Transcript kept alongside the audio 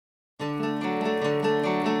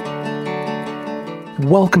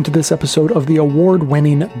Welcome to this episode of the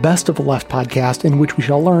award-winning Best of the Left podcast, in which we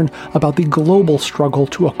shall learn about the global struggle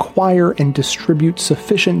to acquire and distribute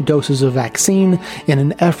sufficient doses of vaccine in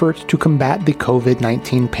an effort to combat the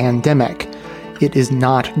COVID-19 pandemic. It is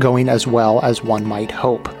not going as well as one might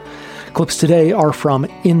hope. Clips today are from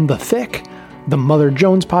In the Thick, the Mother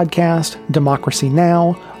Jones podcast, Democracy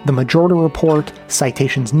Now!, The Majority Report,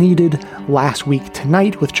 Citations Needed, Last Week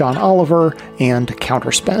Tonight with John Oliver, and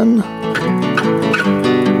Counterspin.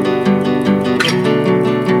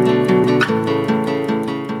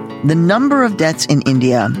 The number of deaths in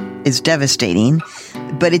India is devastating,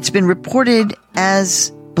 but it's been reported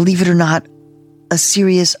as, believe it or not, a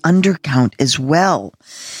serious undercount as well.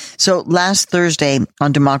 So last Thursday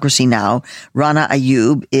on Democracy Now!, Rana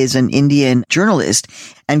Ayub is an Indian journalist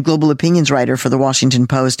and global opinions writer for The Washington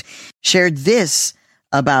Post, shared this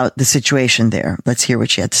about the situation there. Let's hear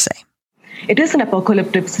what she had to say. It is an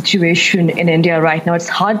apocalyptic situation in India right now. It's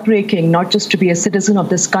heartbreaking not just to be a citizen of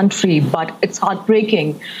this country, but it's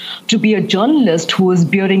heartbreaking to be a journalist who is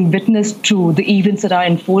bearing witness to the events that are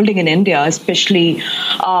unfolding in India, especially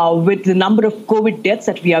with the number of COVID deaths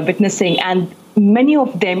that we are witnessing, and many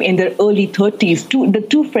of them in their early 30s. The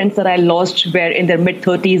two friends that I lost were in their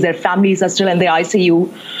mid-30s. Their families are still in the ICU.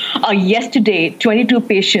 Yesterday, 22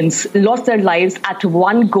 patients lost their lives at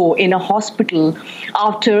one go in a hospital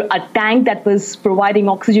after a tank that was providing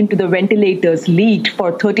oxygen to the ventilators leaked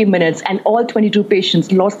for 30 minutes, and all 22 patients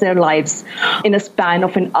lost their lives in a span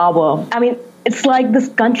of an hour. I mean, it's like this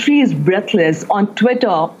country is breathless. On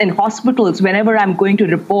Twitter, in hospitals, whenever I'm going to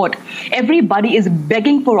report, everybody is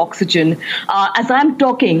begging for oxygen. As I'm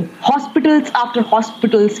talking, hospitals after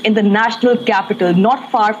hospitals in the national capital,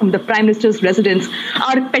 not far from the Prime Minister's residence,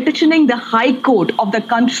 are petitioning the High Court of the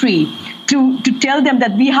country to tell them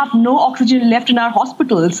that we have no oxygen left in our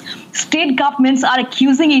hospitals. State governments are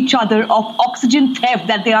accusing each other of oxygen theft,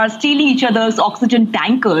 that they are stealing each other's oxygen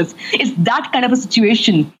tankers. It's that kind of a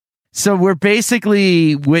situation. So we're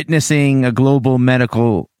basically witnessing a global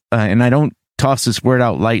medical, and I don't toss this word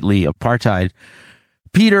out lightly, apartheid.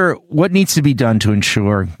 Peter, what needs to be done to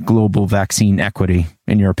ensure global vaccine equity,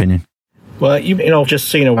 in your opinion? Well, just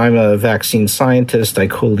so you know, I'm a vaccine scientist. I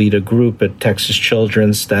co-lead a group at Texas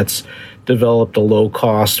Children's that's developed a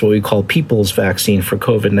low-cost, what we call people's vaccine for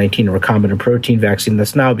COVID-19, a recombinant protein vaccine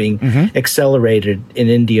that's now being accelerated in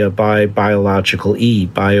India by Biological E,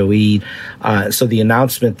 BioE. So the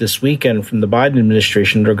announcement this weekend from the Biden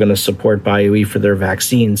administration, they're going to support BioE for their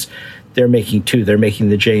vaccines. They're making two. They're making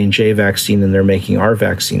the J&J vaccine, and they're making our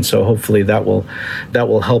vaccine. So hopefully that will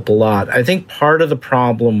help a lot. I think part of the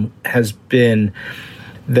problem has been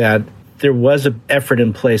that there was an effort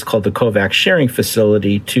in place called the COVAX sharing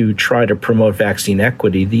facility to try to promote vaccine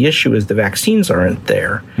equity. The issue is the vaccines aren't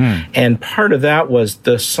there. And part of that was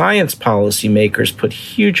the science policymakers put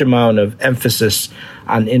huge amount of emphasis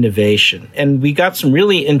on innovation. And we got some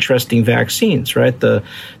really interesting vaccines, right? The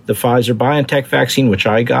Pfizer-BioNTech vaccine, which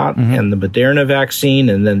I got, and the Moderna vaccine,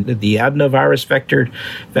 and then the adenovirus vectored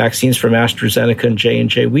vaccines from AstraZeneca and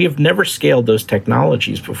J&J. We have never scaled those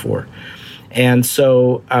technologies before. And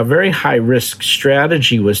so a very high-risk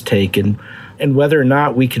strategy was taken, and whether or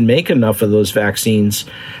not we can make enough of those vaccines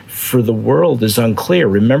for the world is unclear.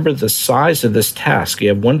 Remember the size of this task. You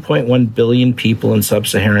have 1.1 billion people in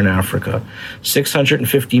sub-Saharan Africa,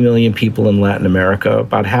 650 million people in Latin America,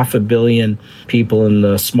 about 500 million people in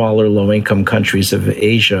the smaller low-income countries of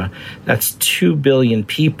Asia. That's 2 billion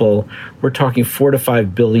people. We're talking 4 to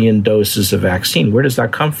 5 billion doses of vaccine. Where does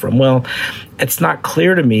that come from? Well, it's not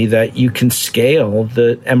clear to me that you can scale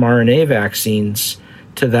the mRNA vaccines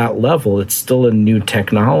to that level. It's still a new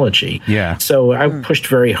technology. Yeah. So I pushed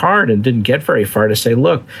very hard and didn't get very far to say,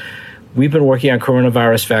 look, we've been working on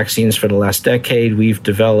coronavirus vaccines for the last decade. We've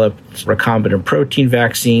developed recombinant protein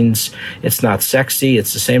vaccines. It's not sexy.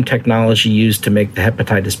 It's the same technology used to make the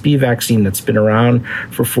hepatitis B vaccine that's been around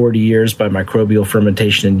for 40 years by microbial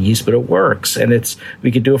fermentation and yeast, but it works. And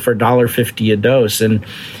we could do it for $1.50 a dose. And,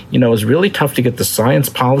 it was really tough to get the science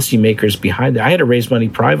policymakers behind it. I had to raise money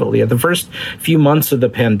privately. At the first few months of the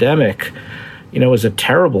pandemic, it was a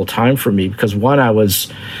terrible time for me because, one, I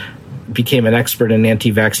became an expert in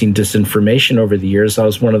anti-vaccine disinformation over the years. I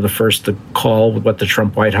was one of the first to call what the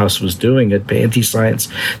Trump White House was doing, an anti-science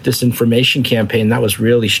disinformation campaign. That was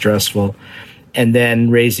really stressful. And then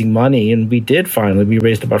raising money, and we did finally. We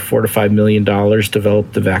raised about $4 to $5 million,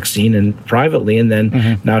 developed the vaccine and privately, and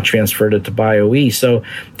then now transferred it to BioE. So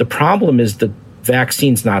the problem is the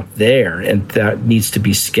vaccine's not there, and that needs to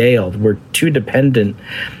be scaled. We're too dependent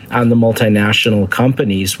on the multinational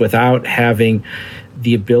companies without having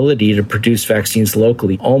the ability to produce vaccines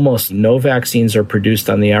locally. Almost no vaccines are produced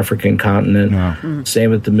on the African continent. No. Same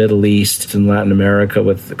with the Middle East and Latin America,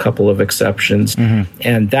 with a couple of exceptions.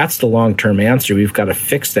 And that's the long-term answer. We've got to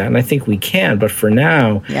fix that. And I think we can. But for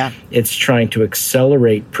now, it's trying to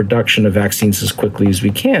accelerate production of vaccines as quickly as we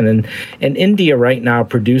can. And India right now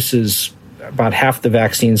produces about half the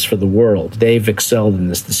vaccines for the world. They've excelled in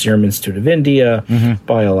this. The Serum Institute of India,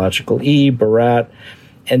 Biological E, Bharat.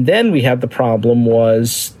 And then we had the problem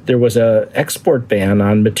was there was a export ban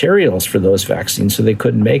on materials for those vaccines, so they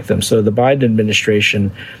couldn't make them. So the Biden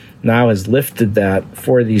administration now has lifted that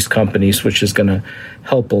for these companies, which is going to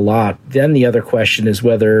help a lot. Then the other question is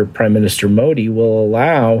whether Prime Minister Modi will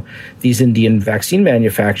allow these Indian vaccine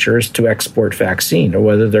manufacturers to export vaccine, or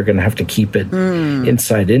whether they're going to have to keep it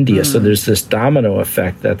inside India. So there's this domino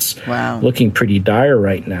effect that's looking pretty dire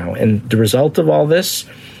right now. And the result of all this,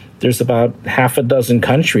 there's about half a dozen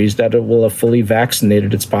countries that it will have fully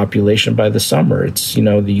vaccinated its population by the summer. It's,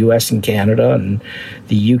 the U.S. and Canada and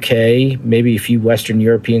the U.K., maybe a few Western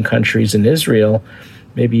European countries and Israel,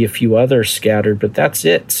 maybe a few others scattered, but that's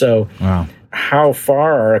it. So how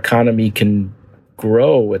far our economy can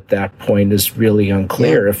grow at that point is really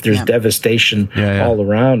unclear if there's devastation all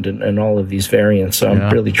around and all of these variants. So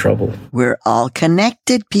I'm really troubled. We're all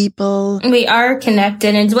connected, people. We are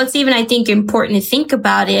connected. And what's even, I think, important to think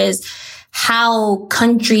about is how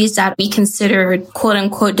countries that we consider quote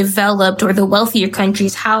unquote developed, or the wealthier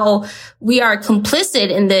countries, how we are complicit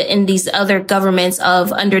in these other governments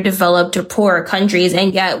of underdeveloped or poorer countries.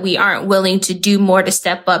 And yet we aren't willing to do more to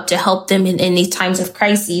step up to help them in these times of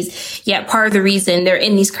crises. Yet part of the reason they're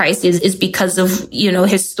in these crises is because of,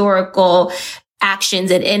 historical actions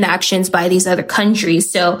and inactions by these other countries.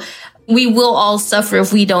 So we will all suffer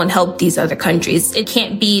if we don't help these other countries. It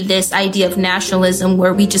can't be this idea of nationalism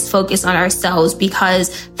where we just focus on ourselves,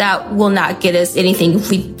 because that will not get us anything if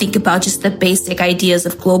we think about just the basic ideas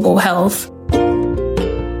of global health.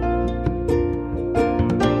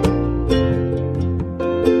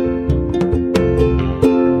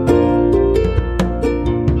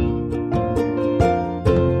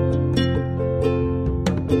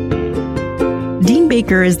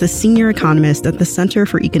 Baker is the senior economist at the Center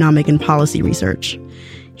for Economic and Policy Research.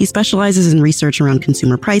 He specializes in research around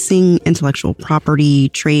consumer pricing, intellectual property,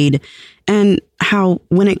 trade, and how,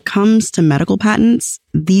 when it comes to medical patents,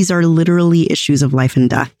 these are literally issues of life and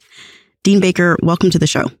death. Dean Baker, welcome to the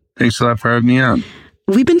show. Thanks a lot for having me on.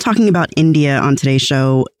 We've been talking about India on today's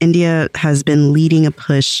show. India has been leading a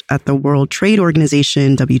push at the World Trade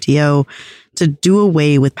Organization, WTO, to do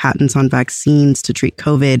away with patents on vaccines to treat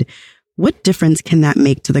COVID. What difference can that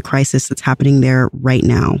make to the crisis that's happening there right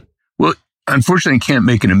now? Well, unfortunately, it can't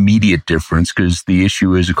make an immediate difference, because the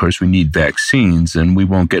issue is, of course, we need vaccines, and we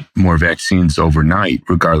won't get more vaccines overnight,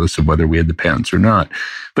 regardless of whether we had the patents or not.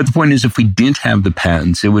 But the point is, if we didn't have the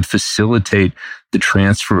patents, it would facilitate the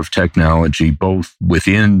transfer of technology, both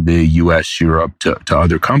within the U.S., Europe, to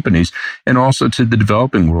other companies, and also to the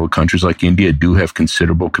developing world. Countries like India do have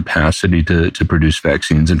considerable capacity to produce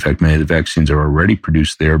vaccines. In fact, many of the vaccines are already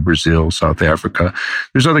produced there, Brazil, South Africa.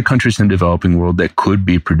 There's other countries in the developing world that could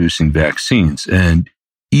be producing vaccines. And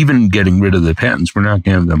even getting rid of the patents, we're not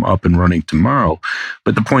going to have them up and running tomorrow.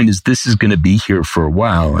 But the point is, this is going to be here for a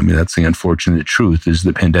while. I mean, that's the unfortunate truth, is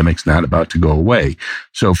the pandemic's not about to go away.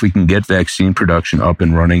 So if we can get vaccine production up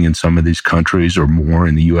and running in some of these countries, or more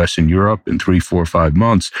in the US and Europe, in 3, 4, 5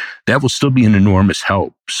 months, that will still be an enormous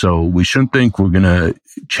help. So we shouldn't think we're going to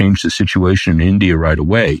change the situation in India right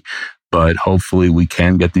away. But hopefully we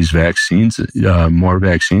can get these vaccines, more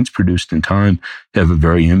vaccines produced in time, have a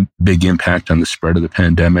very big impact on the spread of the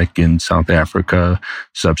pandemic in South Africa,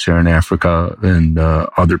 Sub-Saharan Africa, and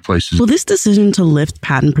other places. Will this decision to lift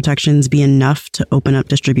patent protections be enough to open up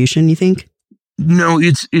distribution, you think? No,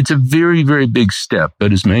 it's a very, very big step.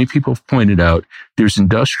 But as many people have pointed out, there's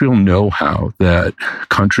industrial know-how that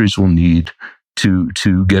countries will need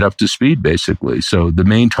to get up to speed, basically. So the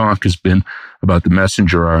main talk has been about the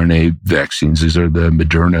messenger RNA vaccines. These are the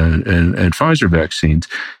Moderna and Pfizer vaccines.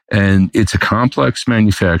 And it's a complex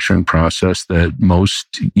manufacturing process that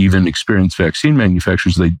most even experienced vaccine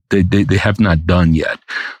manufacturers, they have not done yet.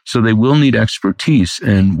 So they will need expertise.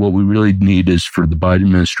 And what we really need is for the Biden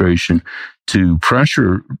administration to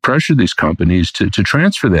pressure these companies to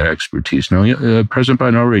transfer that expertise. Now, President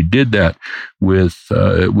Biden already did that with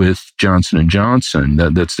Johnson & Johnson.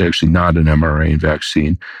 That's actually not an mRNA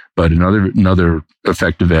vaccine, but another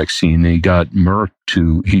effective vaccine. He got them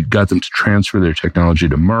to transfer their technology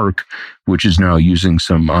to Merck, which is now using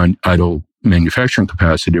some idle manufacturing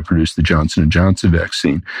capacity to produce the Johnson & Johnson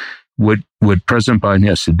vaccine. What President Biden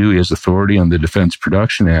has to do, he has authority on the Defense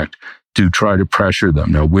Production Act to try to pressure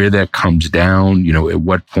them. Now, where that comes down, at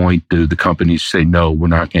what point do the companies say, no, we're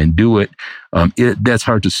not going to do it? That's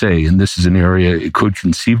hard to say. And this is an area it could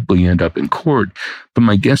conceivably end up in court. But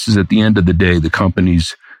my guess is at the end of the day, the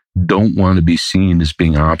companies don't want to be seen as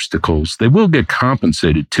being obstacles. They will get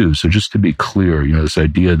compensated too. So just to be clear, this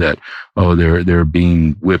idea that, they're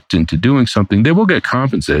being whipped into doing something, they will get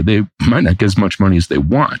compensated. They might not get as much money as they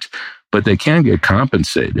want, but they can get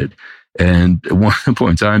compensated. And one of the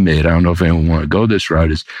points I made, I don't know if anyone want to go this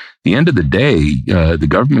route, is at the end of the day, the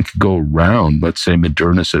government could go around. Let's say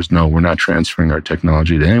Moderna says, no, we're not transferring our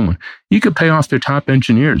technology to anyone. You could pay off their top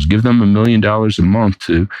engineers, give them $1 million a month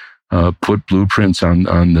to put blueprints on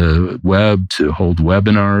the web, to hold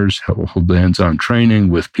webinars, hold hands-on training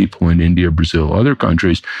with people in India, Brazil, other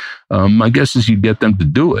countries. My guess is you'd get them to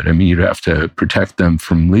do it. I mean, you'd have to protect them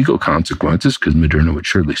from legal consequences because Moderna would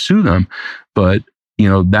surely sue them. But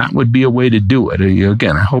that would be a way to do it.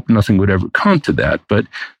 Again, I hope nothing would ever come to that. But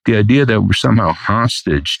the idea that we're somehow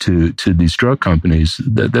hostage to these drug companies,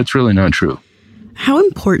 that's really not true. How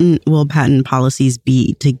important will patent policies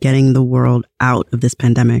be to getting the world out of this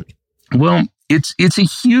pandemic? Well, it's a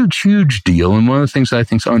huge, huge deal. And one of the things I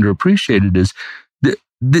think is underappreciated is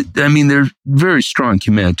there's very strong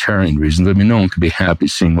humanitarian reasons. I mean, no one could be happy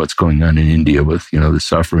seeing what's going on in India with, the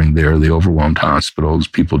suffering there, the overwhelmed hospitals,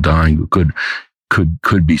 people dying who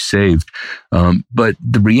could be saved. But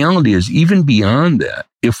the reality is, even beyond that,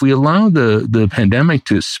 if we allow the pandemic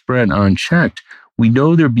to spread unchecked, we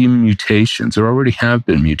know there'll be mutations. There already have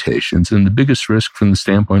been mutations. And the biggest risk from the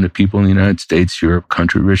standpoint of people in the United States, Europe,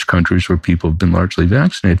 rich countries where people have been largely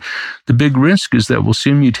vaccinated, the big risk is that we'll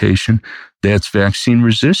see a mutation that's vaccine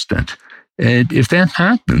resistant. And if that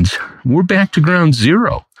happens, we're back to ground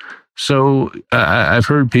zero. So I've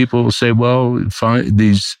heard people say, well,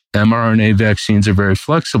 these mRNA vaccines are very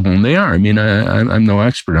flexible, and they are. I mean, I'm no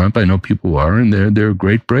expert on it, but I know people are, and they're a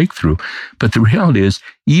great breakthrough. But the reality is,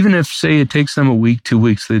 even if, say, it takes them a week, 2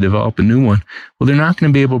 weeks, they develop a new one, well, they're not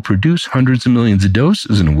going to be able to produce hundreds of millions of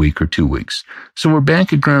doses in a week or 2 weeks. So we're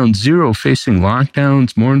back at ground zero, facing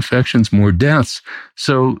lockdowns, more infections, more deaths.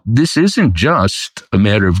 So this isn't just a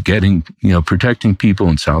matter of protecting people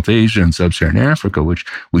in South Asia and Sub-Saharan Africa, which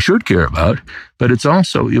we should care about, but it's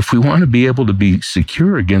also, if we want to be able to be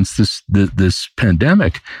secure against this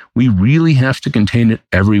pandemic, we really have to contain it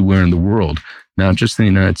everywhere in the world, not just in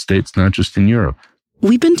the United States, not just in Europe.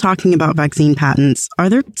 We've been talking about vaccine patents. Are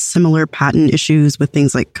there similar patent issues with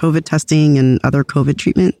things like COVID testing and other COVID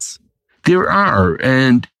treatments? There are.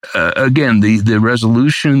 And again, the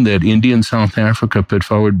resolution that India and South Africa put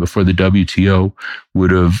forward before the WTO would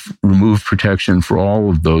have removed protection for all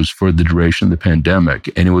of those for the duration of the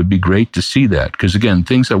pandemic. And it would be great to see that. Because again,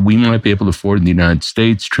 things that we might be able to afford in the United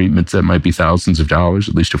States, treatments that might be thousands of dollars,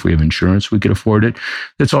 at least if we have insurance, we could afford it.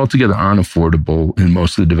 That's altogether unaffordable in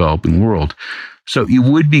most of the developing world. So it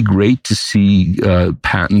would be great to see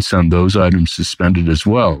patents on those items suspended as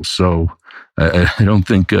well. So I don't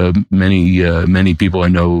think many people I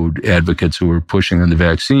know, advocates who are pushing on the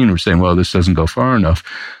vaccine, were saying, well, this doesn't go far enough.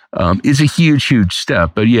 It's a huge, huge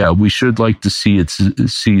step. But yeah, we should like to see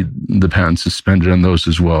the patent suspended on those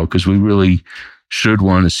as well, because we really should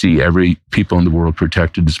want to see every people in the world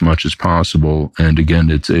protected as much as possible. And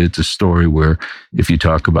again, it's a story where if you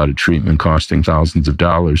talk about a treatment costing thousands of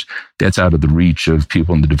dollars, that's out of the reach of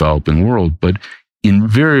people in the developing world. But in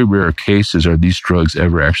very rare cases are these drugs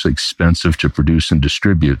ever actually expensive to produce and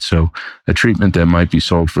distribute. So a treatment that might be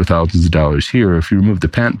sold for thousands of dollars here, if you remove the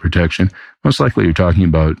patent protection, most likely you're talking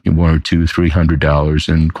about $100 or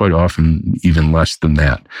 $300, and quite often even less than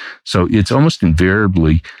that. So it's almost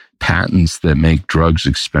invariably patents that make drugs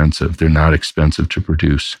expensive. They're not expensive to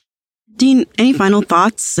produce. Dean, any final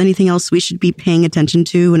thoughts? Anything else we should be paying attention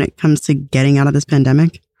to when it comes to getting out of this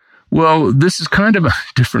pandemic? Well, this is kind of a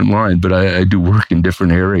different line, but I do work in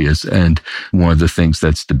different areas. And one of the things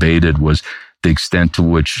that's debated was the extent to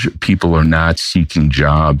which people are not seeking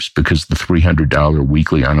jobs because of the $300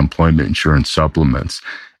 weekly unemployment insurance supplements.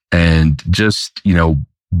 And just,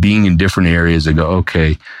 being in different areas, I go,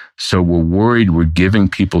 okay, so we're worried we're giving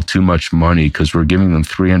people too much money because we're giving them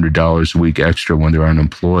 $300 a week extra when they're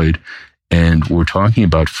unemployed. And we're talking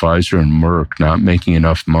about Pfizer and Merck not making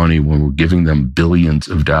enough money when we're giving them billions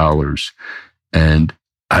of dollars. And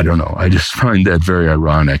I don't know, I just find that very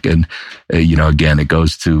ironic. And, again, it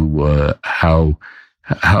goes to how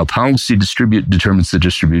policy determines the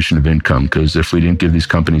distribution of income. Because if we didn't give these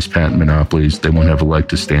companies patent monopolies, they won't have a leg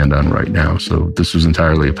to stand on right now. So this was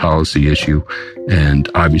entirely a policy issue. And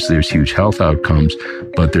obviously there's huge health outcomes,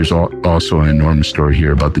 but there's also an enormous story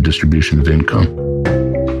here about the distribution of income.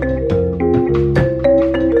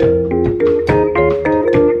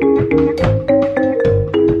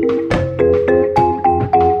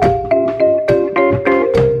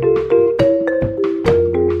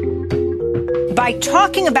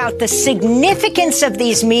 talking about the significance of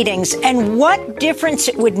these meetings and what difference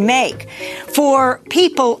it would make for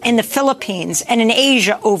people in the Philippines and in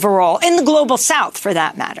Asia overall, in the global South, for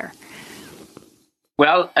that matter.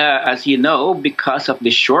 Well, as you know, because of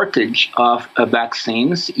the shortage of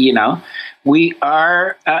vaccines, we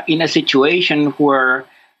are in a situation where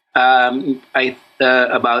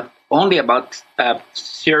about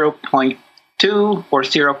 0.2 or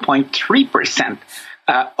 0.3%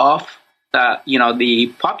 of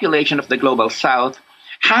the population of the global South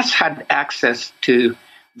has had access to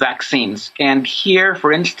vaccines. And here,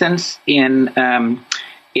 for instance, in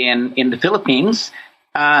the Philippines,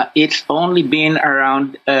 it's only been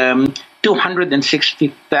around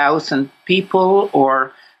 260,000 people,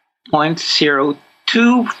 or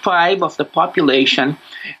 0.025 of the population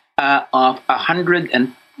of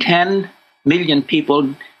 110 million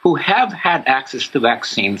people who have had access to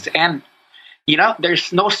vaccines. And,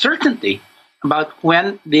 there's no certainty about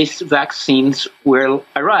when these vaccines will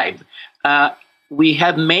arrive. We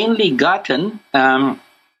have mainly gotten a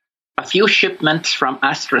few shipments from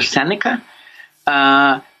AstraZeneca,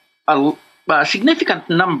 a significant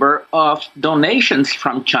number of donations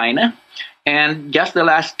from China, and just the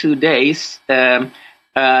last 2 days, the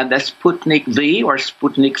Sputnik V or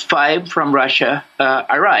Sputnik 5 from Russia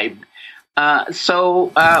arrived.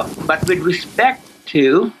 But with respect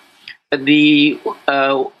to the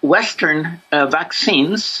Western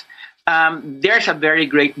vaccines, there's a very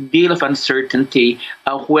great deal of uncertainty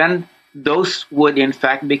when those would in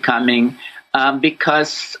fact be coming,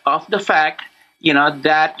 because of the fact,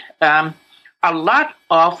 that a lot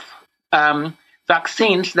of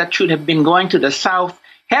vaccines that should have been going to the South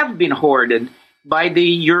have been hoarded by the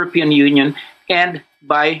European Union and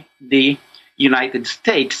by the United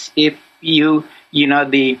States. If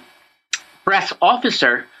the press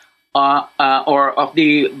officer or of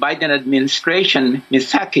the Biden administration,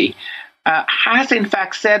 Ms. Psaki, has in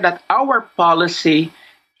fact said that our policy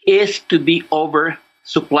is to be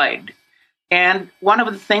oversupplied. And one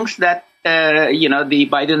of the things that the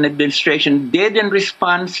Biden administration did in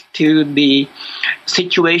response to the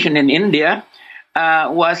situation in India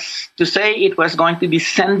was to say it was going to be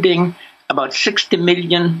sending about 60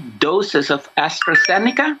 million doses of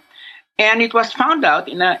AstraZeneca. And it was found out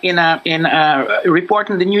in a report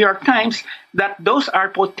in the New York Times that those are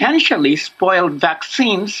potentially spoiled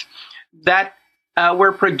vaccines that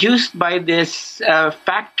were produced by this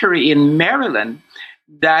factory in Maryland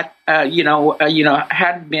that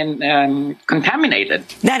had been contaminated.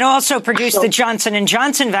 That also produced the Johnson &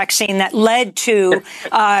 Johnson vaccine that led to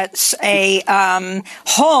a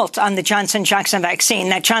halt on the Johnson & Johnson vaccine.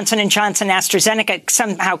 That Johnson & Johnson AstraZeneca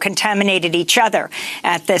somehow contaminated each other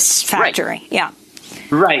at this factory. Right. Yeah.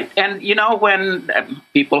 Right. And, when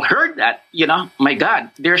people heard that, my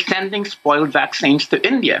God, they're sending spoiled vaccines to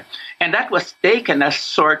India. And that was taken as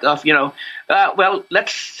sort of, well,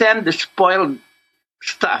 let's send the spoiled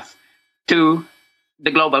stuff to the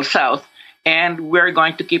global South, and we're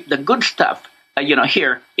going to keep the good stuff,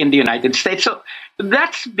 here in the United States. So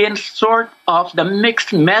that's been sort of the mixed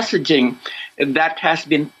messaging that has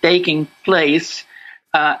been taking place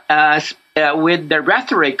with the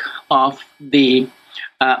rhetoric of the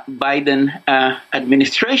Biden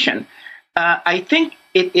administration. I think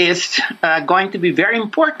it is going to be very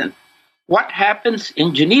important what happens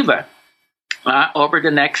in Geneva over the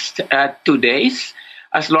next 2 days.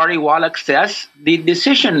 As Lori Wallach says, the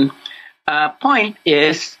decision point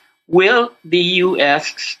is, will the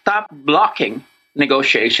U.S. stop blocking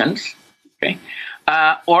negotiations,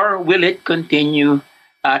 or will it continue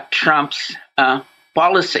Trump's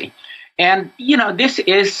policy? And, this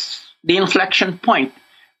is the inflection point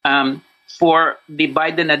for the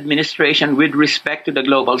Biden administration with respect to the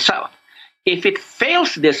global South. If it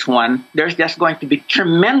fails this one, there's just going to be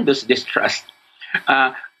tremendous distrust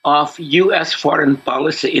of U.S. foreign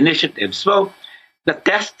policy initiatives. So the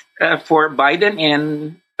test for Biden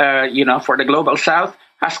and, for the global South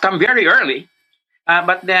has come very early.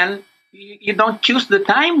 But then you don't choose the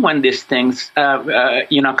time when these things, come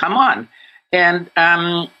on. And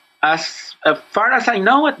as far as I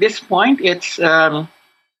know at this point, it's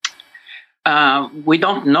we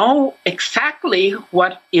don't know exactly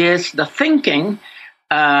what is the thinking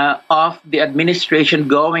of the administration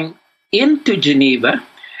going into Geneva.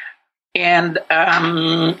 And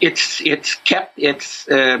it's kept its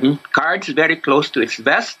cards very close to its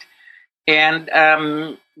vest. And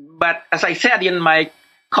but as I said in my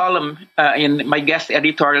column, in my guest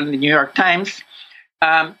editorial in the New York Times,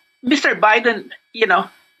 Mr. Biden,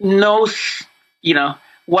 knows,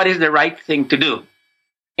 what is the right thing to do.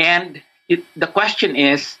 And the question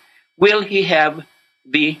is, will he have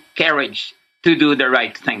the courage to do the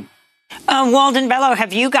right thing. Walden Bello,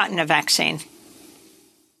 have you gotten a vaccine?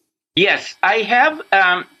 Yes, I have.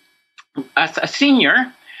 As a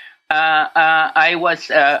senior, I was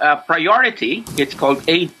a priority. It's called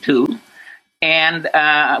A2. And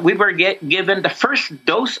we were given the first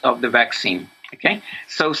dose of the vaccine. Okay,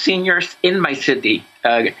 so seniors in my city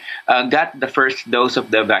got the first dose of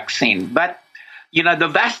the vaccine. But, the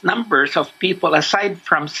vast numbers of people, aside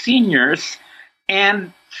from seniors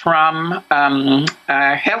and from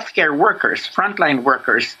healthcare workers, frontline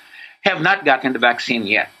workers, have not gotten the vaccine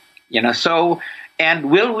yet. So, and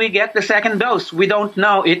will we get the second dose? We don't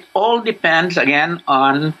know. It all depends, again,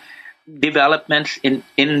 on developments in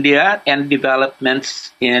India and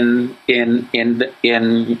developments in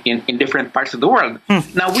different parts of the world.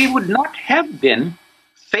 Now, we would not have been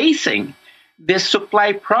facing this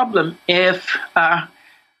supply problem if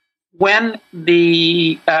when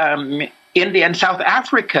the India and South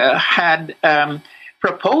Africa had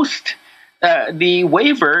proposed the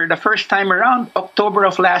waiver the first time around, October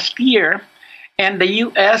of last year, and the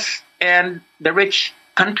U.S. and the rich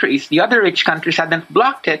countries, the other rich countries hadn't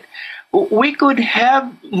blocked it, we could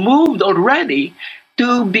have moved already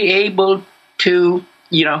to be able to,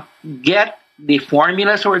 get the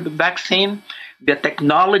formulas for the vaccine, the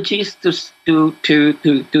technologies to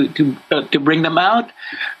bring them out,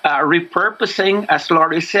 repurposing, as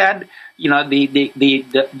Lori said,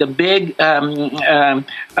 the big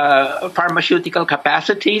pharmaceutical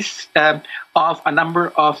capacities of a number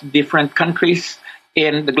of different countries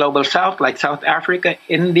in the global south, like South Africa,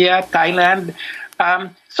 India, Thailand.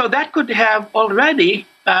 So that could have already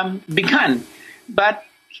begun. But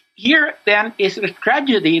here then is the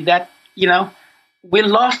tragedy that, we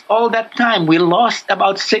lost all that time. We lost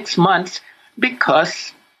about 6 months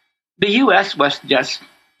because the U.S. was just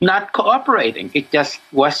not cooperating. It just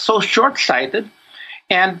was so short-sighted,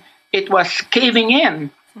 and it was caving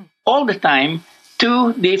in all the time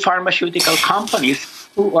to the pharmaceutical companies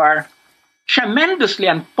who are tremendously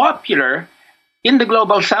unpopular in the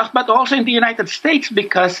global south, but also in the United States,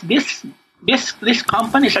 because these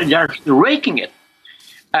companies are just raking it.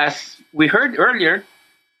 As we heard earlier,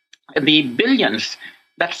 the billions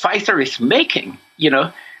that Pfizer is making,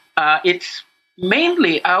 it's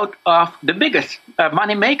mainly out of the biggest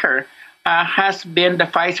moneymaker has been the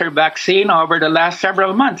Pfizer vaccine over the last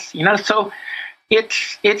several months. So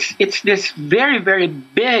it's this very, very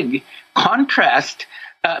big contrast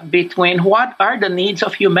between what are the needs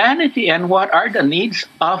of humanity and what are the needs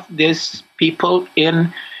of these people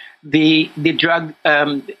in the drug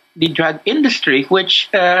industry, which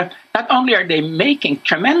not only are they making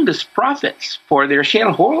tremendous profits for their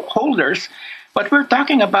shareholders, but we're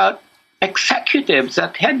talking about executives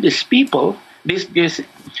that head these people,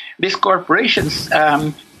 these corporations,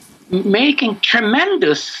 making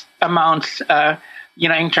tremendous amounts,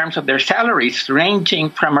 in terms of their salaries,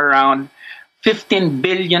 ranging from around 15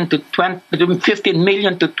 million to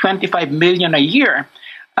 25 million a year.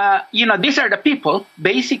 These are the people,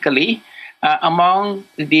 basically, among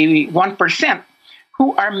the 1%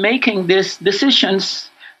 who are making these decisions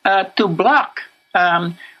to block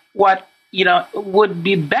what would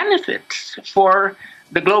be benefits for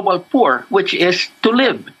the global poor, which is to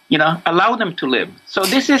live, allow them to live. So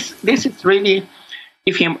this is really,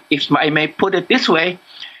 if I may put it this way,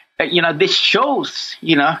 this shows,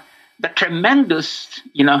 the tremendous,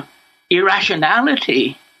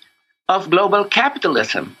 irrationality of global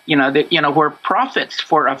capitalism, where profits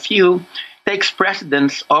for a few takes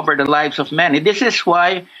precedence over the lives of many. This is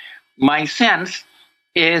why my sense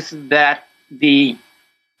is that the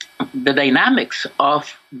dynamics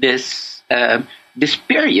of this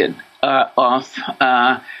period of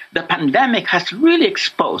the pandemic has really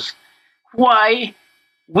exposed why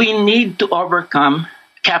we need to overcome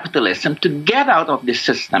capitalism to get out of this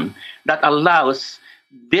system that allows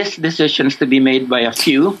these decisions to be made by a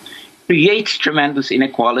few, creates tremendous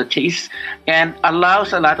inequalities, and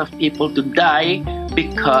allows a lot of people to die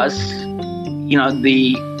because,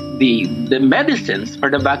 the medicines or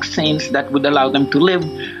the vaccines that would allow them to live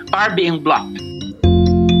are being blocked.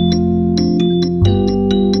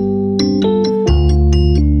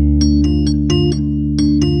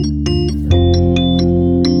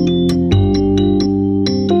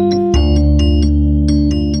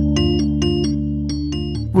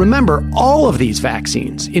 Remember, all of these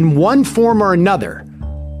vaccines, in one form or another,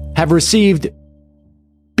 have received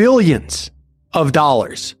billions of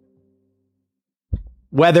dollars.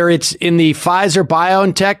 Whether it's in the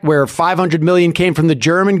Pfizer-BioNTech, where $500 million came from the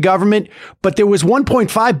German government, but there was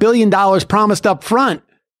 $1.5 billion promised up front.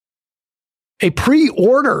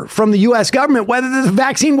 pre-order from the U.S. government whether the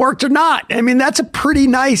vaccine worked or not. I mean, that's a pretty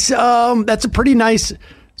nice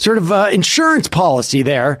sort of insurance policy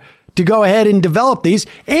there to go ahead and develop these.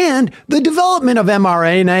 And the development of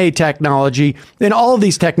mRNA technology and all of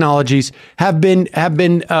these technologies have been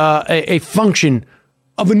a function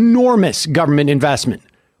of enormous government investment.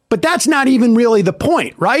 But that's not even really the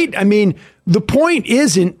point, right? I mean, the point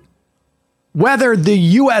isn't whether the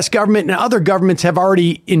U.S. government and other governments have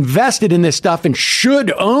already invested in this stuff and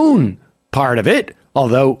should own part of it,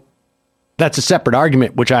 although that's a separate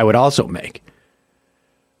argument, which I would also make.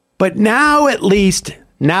 But now, at least,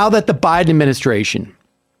 now that the Biden administration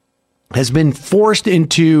has been forced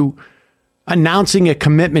into announcing a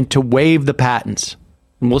commitment to waive the patents,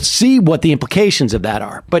 and we'll see what the implications of that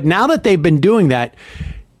are. But now that they've been doing that,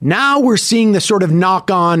 now we're seeing the sort of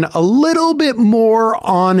knock on a little bit more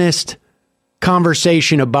honest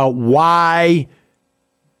conversation about why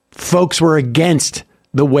folks were against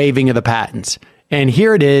the waiving of the patents. And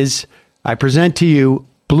here it is. I present to you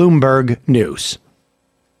Bloomberg News.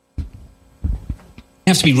 You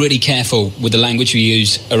have to be really careful with the language we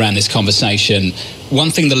use around this conversation. One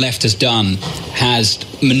thing the left has done has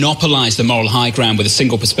monopolized the moral high ground with a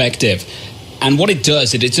single perspective. And what it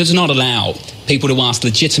does, it does not allow people to ask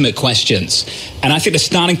legitimate questions. And I think the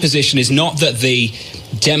starting position is not that the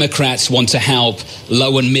Democrats want to help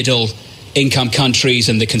low and middle income countries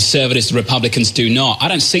and the conservatives, the Republicans do not. I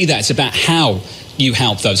don't see that. It's about how you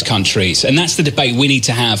help those countries. And that's the debate we need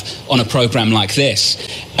to have on a program like this.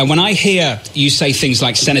 And when I hear you say things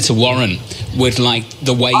like Senator Warren would like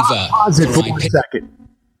the waiver. Pause it for 1 second.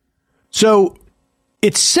 So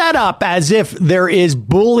it's set up as if there is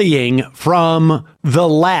bullying from the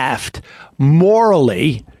left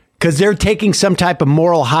morally because they're taking some type of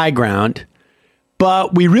moral high ground.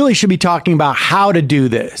 But we really should be talking about how to do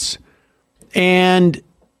this. And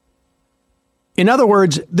in other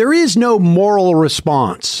words, there is no moral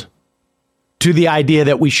response to the idea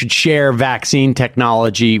that we should share vaccine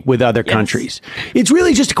technology with other countries. It's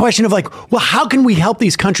really just a question of like, well, how can we help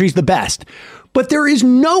these countries the best? But there is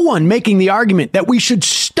no one making the argument that we should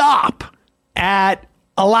stop at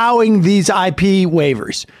allowing these IP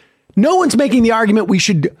waivers. No one's making the argument we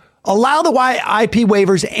should allow the IP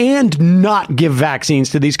waivers and not give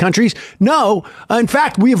vaccines to these countries. No, in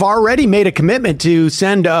fact, we've already made a commitment to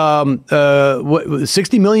send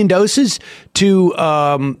 60 million doses to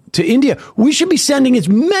India. We should be sending as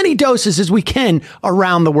many doses as we can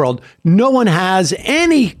around the world. No one has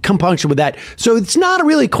any compunction with that. So it's not a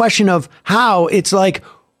really question of how. It's like,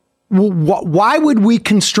 why would we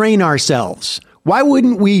constrain ourselves? Why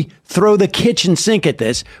wouldn't we throw the kitchen sink at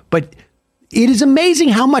this? But it is amazing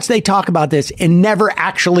how much they talk about this and never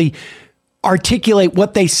actually articulate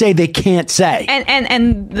what they say they can't say.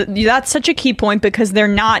 And that's such a key point because they're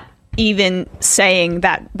not even saying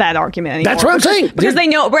that argument anymore. That's what I'm saying. Because they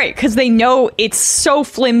know, right, because they know it's so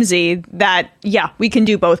flimsy that, yeah, we can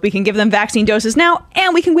do both. We can give them vaccine doses now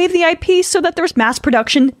and we can waive the IP so that there's mass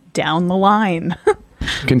production down the line.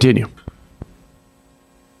 Continue.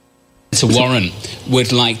 So Warren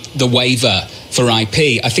would like the waiver for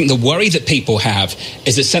IP. I think the worry that people have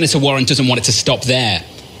is that Senator Warren doesn't want it to stop there.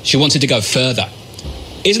 She wants it to go further.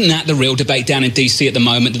 Isn't that the real debate down in DC at the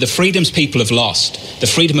moment? That the freedoms people have lost, the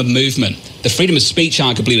freedom of movement, the freedom of speech,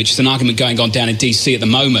 arguably, which is an argument going on down in DC at the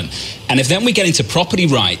moment. And if then we get into property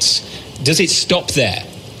rights, does it stop there,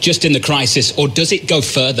 just in the crisis, or does it go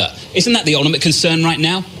further? Isn't that the ultimate concern right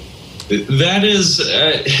now? That is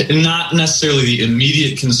not necessarily the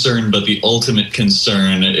immediate concern, but the ultimate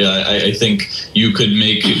concern. I think you could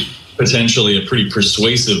make potentially a pretty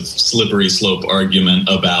persuasive slippery slope argument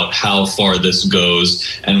about how far this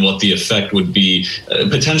goes and what the effect would be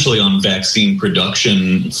potentially on vaccine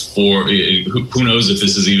production for who knows if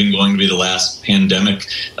this is even going to be the last pandemic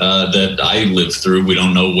that I lived through. We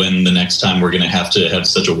don't know when the next time we're going to have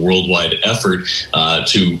such a worldwide effort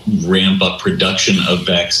to ramp up production of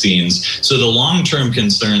vaccines. So the long-term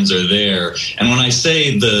concerns are there. And when I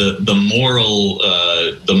say the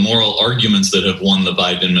moral arguments that have won the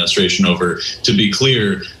Biden administration over, to be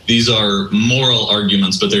clear, these are moral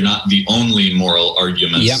arguments, but they're not the only moral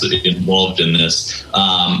arguments involved in this.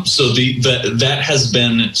 So that has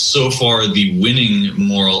been so far the winning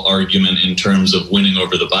moral argument in terms of winning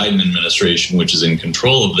over the Biden administration, which is in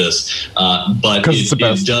control of this. But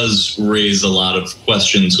it does raise a lot of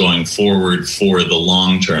questions going forward for the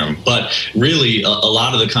long term. But really, a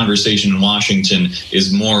lot of the conversation in Washington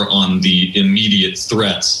is more on the immediate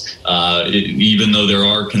threats. Even though there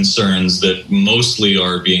are concerns concerns that mostly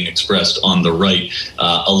are being expressed on the right.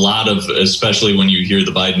 A lot of, especially when you hear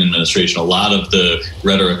the Biden administration, a lot of the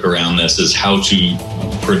rhetoric around this is how to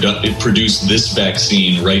produce this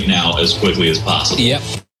vaccine right now as quickly as possible. Yep.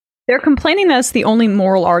 They're complaining that's the only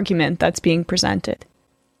moral argument that's being presented.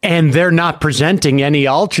 And they're not presenting any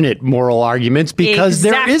alternate moral arguments because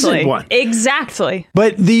there isn't one. Exactly.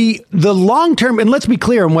 But the long term, and let's be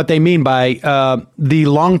clear on what they mean by the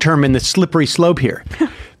long term and the slippery slope here.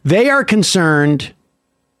 They are concerned,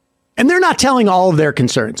 and they're not telling all of their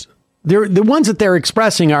concerns. The ones that they're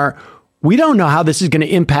expressing are, we don't know how this is going to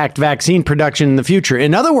impact vaccine production in the future.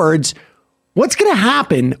 In other words, what's going to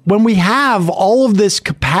happen when we have all of this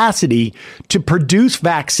capacity to produce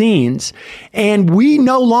vaccines and we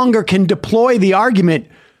no longer can deploy the argument,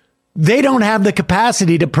 they don't have the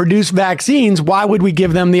capacity to produce vaccines, why would we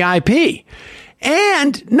give them the IP?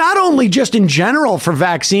 And not only just in general for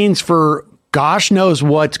vaccines for gosh knows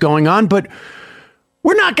what's going on, but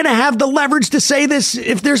we're not going to have the leverage to say this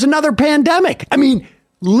if there's another pandemic. I mean,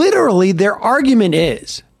 literally their argument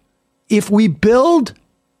is, if we build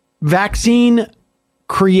vaccine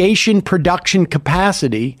creation production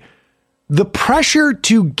capacity, the pressure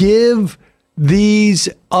to give these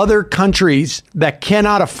other countries that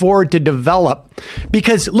cannot afford to develop,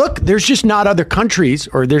 because look, there's just not other countries,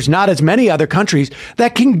 or there's not as many other countries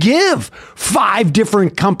that can give 5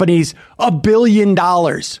 different companies $1 billion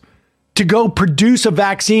to go produce a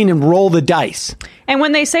vaccine and roll the dice. And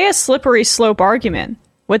when they say a slippery slope argument,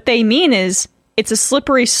 what they mean is it's a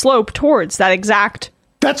slippery slope towards that exact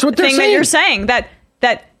That's what they're thing saying. that you're saying,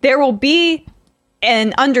 that there will be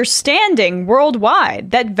an understanding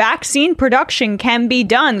worldwide that vaccine production can be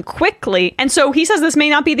done quickly. And so he says this may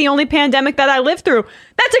not be the only pandemic that I lived through.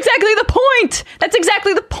 That's exactly the point. That's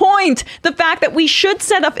exactly the point. The fact that we should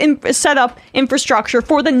set up infrastructure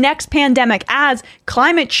for the next pandemic as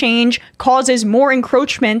climate change causes more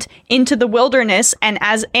encroachment into the wilderness. And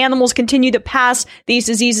as animals continue to pass these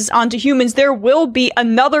diseases onto humans, there will be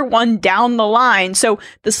another one down the line. So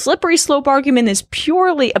the slippery slope argument is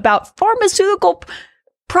purely about pharmaceutical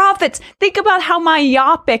profits. Think about how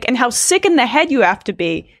myopic and how sick in the head you have to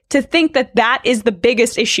be to think that that is the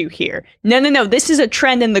biggest issue here. No. This is a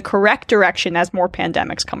trend in the correct direction as more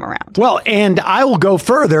pandemics come around. Well, and I will go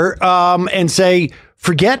further and say,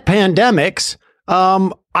 forget pandemics.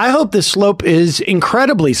 I hope the slope is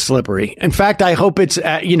incredibly slippery. In fact, I hope it's,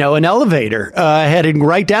 an elevator heading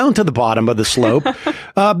right down to the bottom of the slope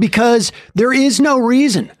because there is no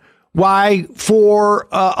reason why for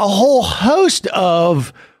a whole host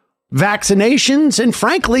of vaccinations and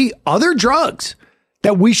frankly, other drugs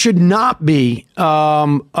that we should not be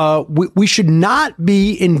we should not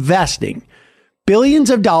be investing billions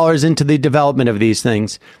of dollars into the development of these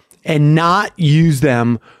things and not use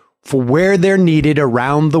them for where they're needed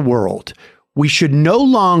around the world. We should no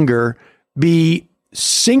longer be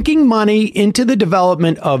sinking money into the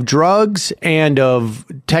development of drugs and of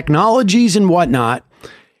technologies and whatnot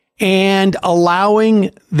and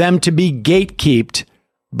allowing them to be gatekept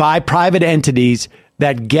by private entities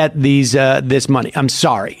that get these this money. I'm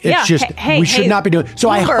sorry. It's we should not be doing. So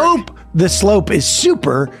Bloomberg. I hope the slope is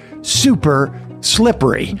super, super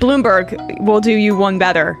slippery. Bloomberg will do you one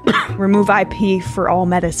better. Remove IP for all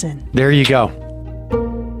medicine. There you go.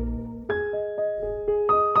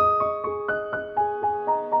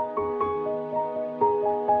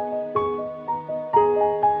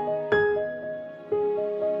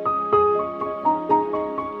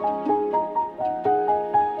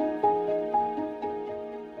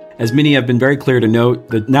 As many have been very clear to note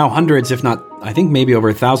that now hundreds, if not, I think maybe over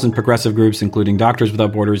 1,000 progressive groups, including Doctors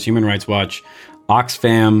Without Borders, Human Rights Watch,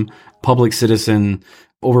 Oxfam, Public Citizen,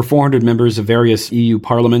 over 400 members of various EU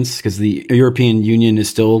parliaments, because the European Union is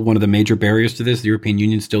still one of the major barriers to this. The European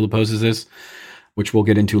Union still opposes this, which we'll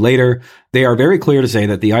get into later. They are very clear to say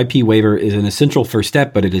that the IP waiver is an essential first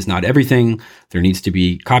step, but it is not everything. There needs to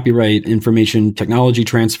be copyright, information, technology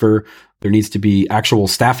transfer. There needs to be actual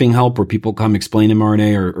staffing help where people come explain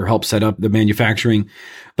mRNA or help set up the manufacturing.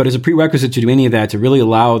 But as a prerequisite to do any of that, to really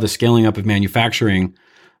allow the scaling up of manufacturing,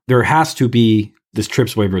 there has to be this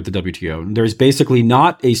TRIPS waiver at the WTO. There's basically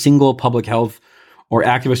not a single public health or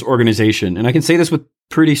activist organization, and I can say this with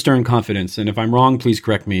pretty stern confidence, and if I'm wrong, please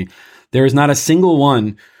correct me. There is not a single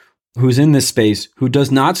one who's in this space who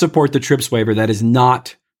does not support the TRIPS waiver that is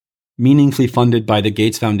not meaningfully funded by the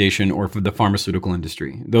Gates Foundation or for the pharmaceutical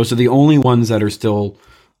industry. Those are the only ones that are still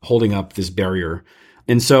holding up this barrier.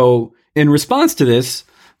 And so in response to this,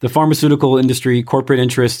 the pharmaceutical industry, corporate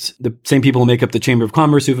interests, the same people who make up the Chamber of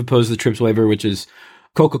Commerce who've opposed the TRIPS waiver, which is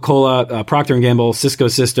Coca-Cola, Procter & Gamble, Cisco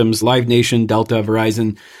Systems, Live Nation, Delta,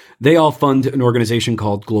 Verizon, They all fund an organization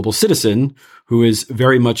called Global Citizen, who is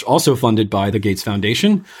very much also funded by the Gates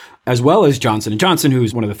Foundation, as well as Johnson & Johnson,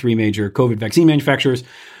 who's one of the three major COVID vaccine manufacturers.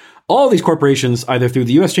 All these corporations, either through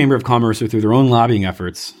the U.S. Chamber of Commerce or through their own lobbying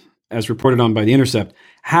efforts, as reported on by The Intercept,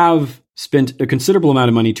 have spent a considerable amount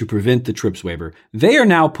of money to prevent the TRIPS waiver. They are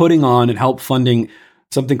now putting on and help funding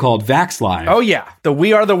something called VaxLive. Oh, yeah. The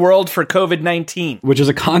We Are the World for COVID-19. Which is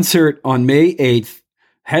a concert on May 8th,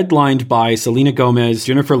 headlined by Selena Gomez,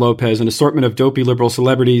 Jennifer Lopez, an assortment of dopey liberal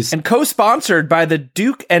celebrities. And co-sponsored by the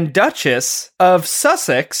Duke and Duchess of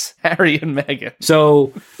Sussex, Harry and Meghan.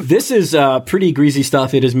 So this is pretty greasy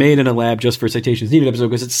stuff. It is made in a lab just for Citations Needed episode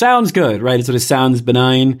because it sounds good, right? It sort of sounds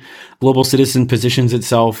benign. Global Citizen positions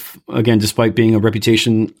itself, again, despite being a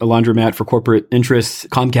laundromat for corporate interests.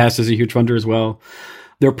 Comcast is a huge funder as well.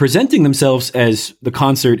 They're presenting themselves as the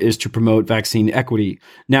concert is to promote vaccine equity.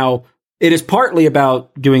 Now, it is partly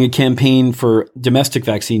about doing a campaign for domestic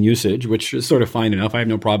vaccine usage, which is sort of fine enough. I have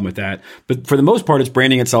no problem with that. But for the most part, it's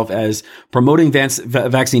branding itself as promoting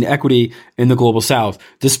vaccine equity in the global south,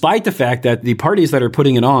 despite the fact that the parties that are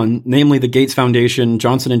putting it on, namely the Gates Foundation,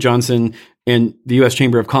 Johnson & Johnson, and the U.S.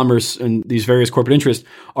 Chamber of Commerce and these various corporate interests,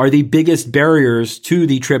 are the biggest barriers to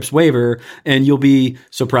the TRIPS waiver. And you'll be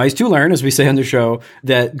surprised to learn, as we say on the show,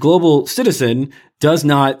 that Global Citizen does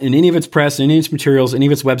not, in any of its press, in any of its materials, any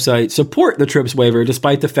of its website, support the TRIPS waiver,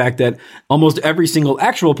 despite the fact that almost every single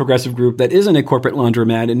actual progressive group that isn't a corporate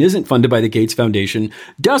laundromat and isn't funded by the Gates Foundation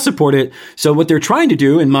does support it. So what they're trying to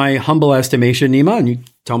do, in my humble estimation, Nima, and you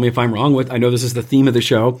tell me if I'm wrong I know this is the theme of the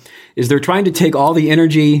show, is they're trying to take all the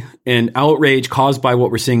energy and outrage caused by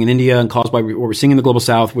what we're seeing in India and caused by what we're seeing in the global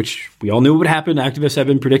south, which we all knew would happen. Activists have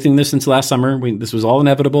been predicting this since last summer. This was all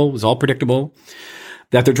inevitable. It was all predictable.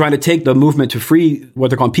 That they're trying to take the movement to free what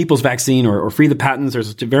they're calling people's vaccine or free the patents.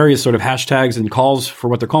 There's various sort of hashtags and calls for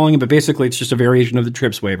what they're calling it, but basically it's just a variation of the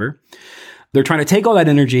TRIPS waiver. They're trying to take all that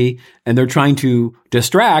energy and they're trying to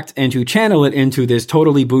distract and to channel it into this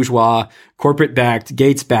totally bourgeois, corporate-backed,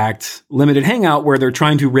 Gates-backed, limited hangout where they're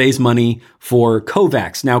trying to raise money for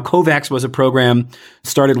COVAX. Now, COVAX was a program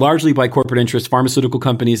started largely by corporate interests, pharmaceutical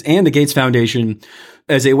companies, and the Gates Foundation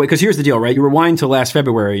as a way, because here's the deal, right? You rewind to last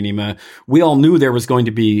February, Nima. We all knew there was going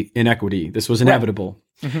to be inequity. This was inevitable.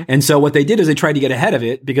 Right. Mm-hmm. And so what they did is they tried to get ahead of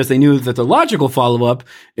it because they knew that the logical follow-up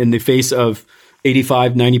in the face of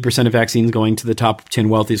 85, 90% of vaccines going to the top 10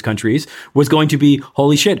 wealthiest countries was going to be,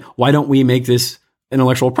 holy shit, why don't we make this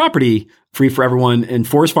intellectual property free for everyone and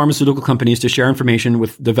force pharmaceutical companies to share information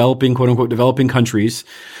with developing, quote unquote, developing countries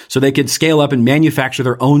so they could scale up and manufacture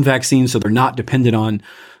their own vaccines so they're not dependent on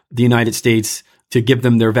the United States to give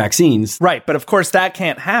them their vaccines. Right. But of course, that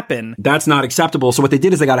can't happen. That's not acceptable. So what they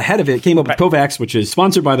did is they got ahead of it, came up with COVAX, which is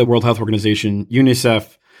sponsored by the World Health Organization,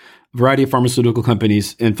 UNICEF, a variety of pharmaceutical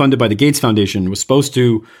companies, and funded by the Gates Foundation. It was supposed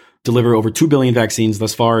to deliver over 2 billion vaccines.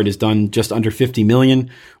 Thus far, it has done just under 50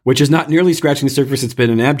 million, which is not nearly scratching the surface. It's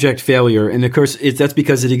been an abject failure. And of course, that's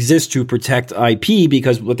because it exists to protect IP,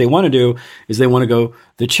 because what they want to do is they want to go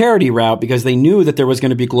the charity route because they knew that there was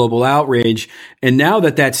going to be global outrage. And now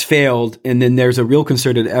that that's failed, and then there's a real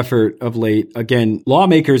concerted effort of late, again,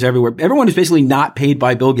 lawmakers everywhere, everyone who's basically not paid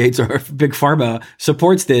by Bill Gates or Big Pharma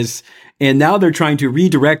supports this. And now they're trying to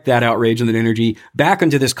redirect that outrage and that energy back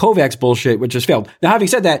into this COVAX bullshit, which has failed. Now, having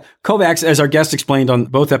said that, COVAX, as our guest explained on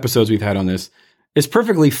both episodes we've had on this, is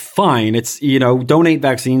perfectly fine. It's, donate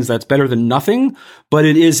vaccines. That's better than nothing. But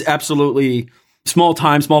it is absolutely small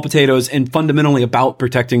time, small potatoes, and fundamentally about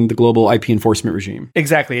protecting the global IP enforcement regime.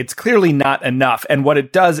 Exactly. It's clearly not enough. And what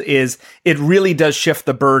it does is it really does shift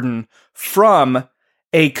the burden from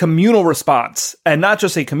a communal response, and not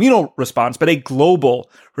just a communal response, but a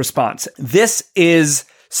global response. This is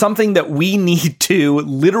something that we need to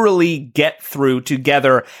literally get through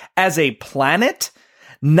together as a planet,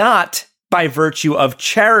 not by virtue of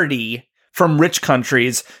charity from rich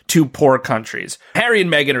countries to poor countries. Harry and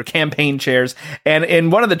Meghan are campaign chairs, and in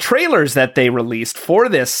one of the trailers that they released for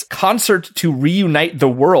this concert to reunite the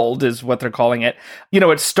world, is what they're calling it.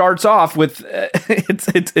 It starts off with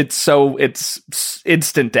it's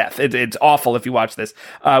instant death. It's awful if you watch this.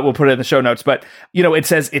 We'll put it in the show notes, but it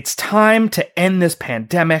says it's time to end this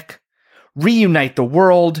pandemic, reunite the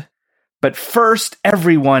world, but first,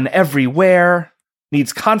 everyone, everywhere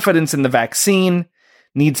needs confidence in the vaccine,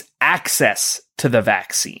 needs access to the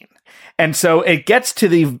vaccine. And so it gets to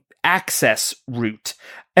the access route.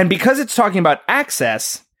 And because it's talking about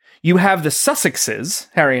access, you have the Sussexes,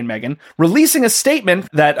 Harry and Meghan, releasing a statement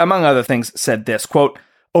that, among other things, said this, quote,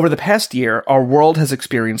 "Over the past year, our world has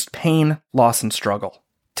experienced pain, loss, and struggle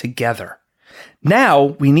together. Now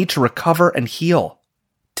we need to recover and heal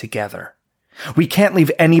together. We can't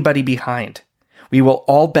leave anybody behind. We will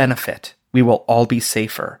all benefit. We will all be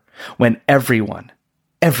safer when everyone,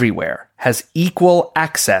 everywhere, has equal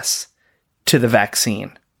access to the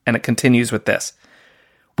vaccine. And it continues with this.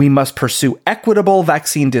 We must pursue equitable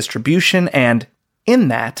vaccine distribution and, in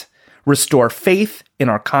that, restore faith in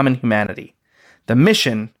our common humanity. The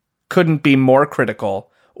mission couldn't be more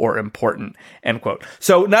critical or important, end quote.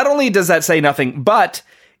 So not only does that say nothing, but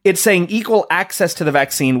it's saying equal access to the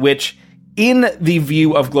vaccine, which in the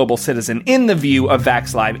view of Global Citizen, in the view of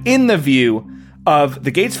VaxLive, in the view of the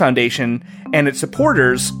Gates Foundation and its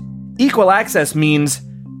supporters, equal access means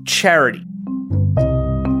charity.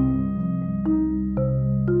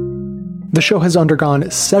 The show has undergone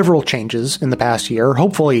several changes in the past year,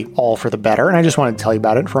 hopefully all for the better, and I just wanted to tell you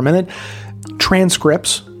about it for a minute.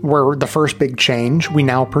 Transcripts were the first big change. We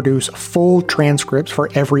now produce full transcripts for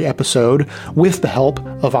every episode with the help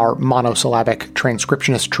of our monosyllabic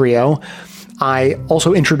transcriptionist trio. I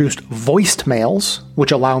also introduced voiced mails,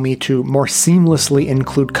 which allow me to more seamlessly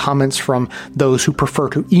include comments from those who prefer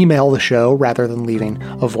to email the show rather than leaving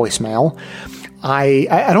a voicemail. I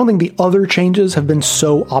don't think the other changes have been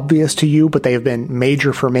so obvious to you, but they have been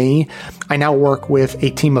major for me. I now work with a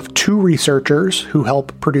team of 2 researchers who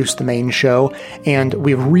help produce the main show, and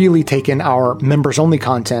we've really taken our members-only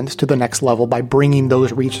content to the next level by bringing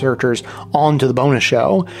those researchers onto the bonus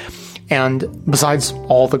show. And besides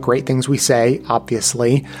all the great things we say,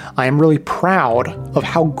 obviously, I am really proud of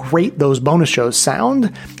how great those bonus shows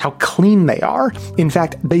sound, how clean they are. In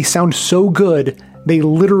fact, they sound so good, they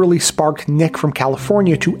literally sparked Nick from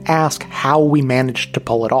California to ask how we managed to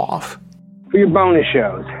pull it off. For your bonus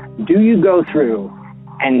shows, do you go through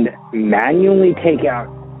and manually take out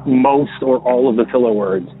most or all of the filler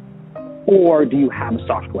words, or do you have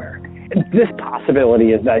software? This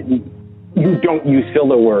possibility is that you don't use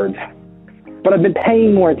filler words, but I've been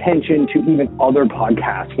paying more attention to even other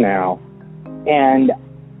podcasts now, and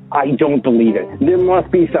I don't believe it. There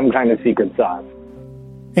must be some kind of secret sauce.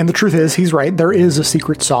 And the truth is, he's right, there is a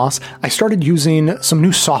secret sauce. I started using some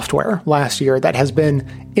new software last year that has been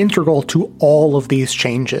integral to all of these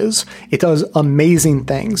changes. It does amazing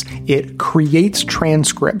things. It creates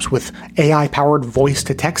transcripts with AI-powered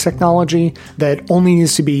voice-to-text technology that only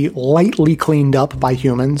needs to be lightly cleaned up by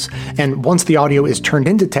humans. And once the audio is turned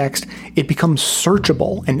into text, it becomes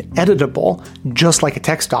searchable and editable, just like a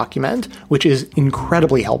text document, which is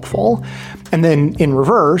incredibly helpful. And then in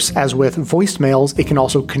reverse, as with voicemails, it can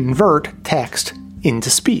also convert text into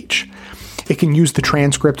speech. It can use the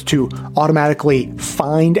transcript to automatically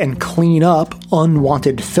find and clean up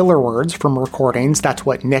unwanted filler words from recordings. That's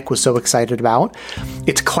what Nick was so excited about.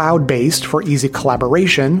 It's cloud-based for easy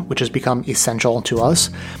collaboration, which has become essential to us.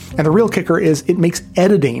 And the real kicker is it makes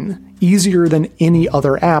editing easier than any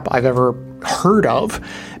other app I've ever heard of,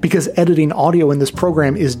 because editing audio in this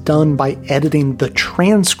program is done by editing the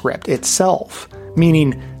transcript itself,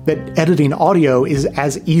 meaning that editing audio is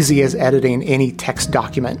as easy as editing any text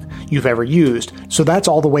document you've ever used. So that's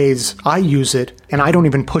all the ways I use it, and I don't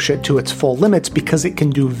even push it to its full limits because it can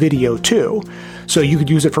do video too. So you could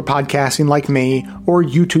use it for podcasting like me, or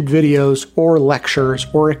YouTube videos, or lectures,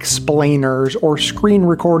 or explainers, or screen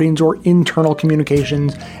recordings, or internal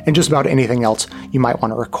communications, and just about anything else you might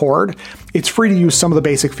want to record. It's free to use some of the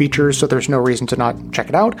basic features, so there's no reason to not check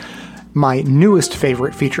it out. My newest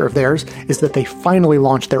favorite feature of theirs is that they finally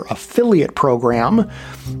launched their affiliate program,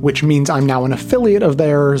 which means I'm now an affiliate of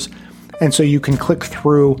theirs. And so you can click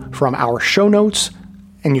through from our show notes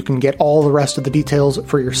and you can get all the rest of the details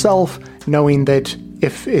for yourself, knowing that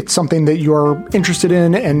if it's something that you're interested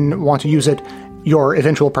in and want to use it, your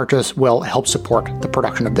eventual purchase will help support the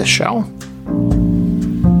production of this show.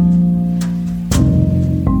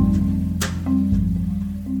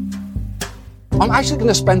 I'm actually going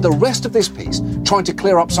to spend the rest of this piece trying to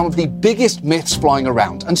clear up some of the biggest myths flying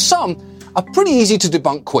around, and some are pretty easy to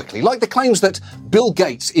debunk quickly, like the claims that Bill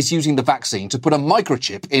Gates is using the vaccine to put a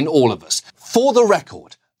microchip in all of us. For the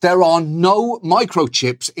record, there are no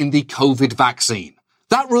microchips in the COVID vaccine.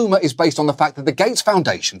 That rumour is based on the fact that the Gates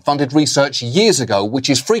Foundation funded research years ago, which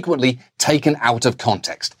is frequently taken out of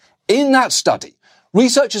context. In that study,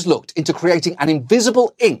 researchers looked into creating an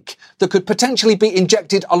invisible ink that could potentially be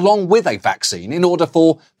injected along with a vaccine in order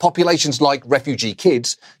for populations like refugee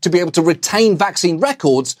kids to be able to retain vaccine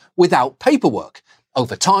records without paperwork.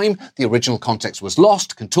 Over time, the original context was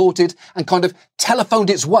lost, contorted, and kind of telephoned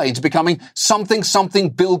its way into becoming something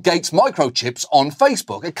Bill Gates microchips on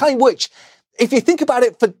Facebook, a claim which, if you think about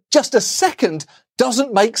it for just a second,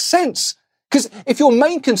 doesn't make sense. Because if your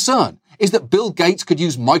main concern is that Bill Gates could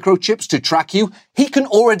use microchips to track you, he can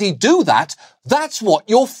already do that. That's what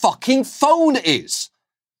your fucking phone is.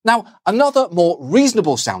 Now, another more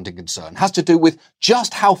reasonable sounding concern has to do with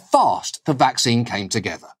just how fast the vaccine came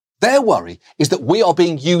together. Their worry is that we are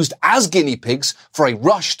being used as guinea pigs for a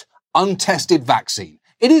rushed, untested vaccine.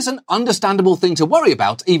 It is an understandable thing to worry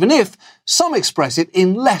about, even if some express it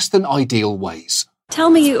in less than ideal ways. Tell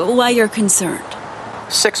me why you're concerned.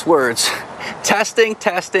 6 words. Testing,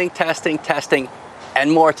 testing, testing, testing,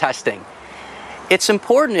 and more testing. It's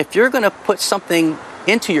important if you're going to put something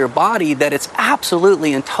into your body that it's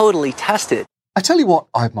absolutely and totally tested. I tell you what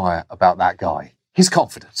I admire about that guy. His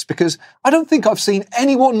confidence, because I don't think I've seen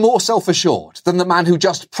anyone more self-assured than the man who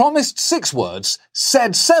just promised 6 words,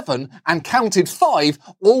 said 7, and counted 5,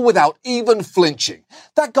 all without even flinching.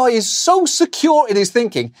 That guy is so secure in his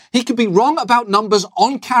thinking, he can be wrong about numbers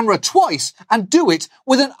on camera twice and do it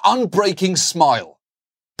with an unbreaking smile.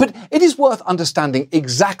 But it is worth understanding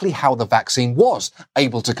exactly how the vaccine was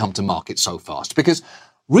able to come to market so fast, because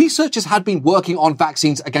researchers had been working on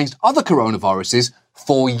vaccines against other coronaviruses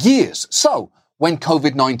for years. So, when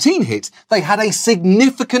COVID-19 hit, they had a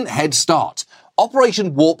significant head start.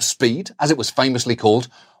 Operation Warp Speed, as it was famously called,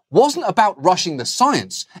 wasn't about rushing the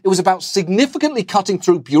science. It was about significantly cutting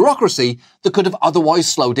through bureaucracy that could have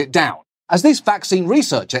otherwise slowed it down, as this vaccine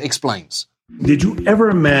researcher explains. Did you ever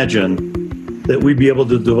imagine that we'd be able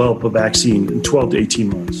to develop a vaccine in 12 to 18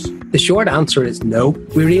 months? The short answer is no.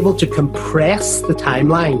 We were able to compress the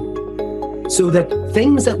timeline so that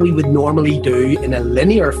things that we would normally do in a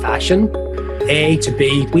linear fashion, A to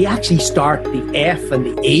B, we actually start the F and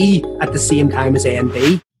the E at the same time as A and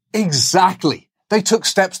B. Exactly. They took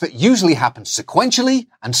steps that usually happen sequentially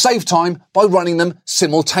and save time by running them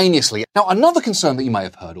simultaneously. Now, another concern that you may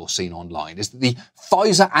have heard or seen online is that the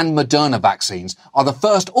Pfizer and Moderna vaccines are the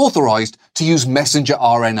first authorized to use messenger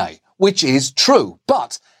RNA, which is true,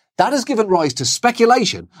 but that has given rise to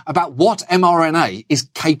speculation about what mRNA is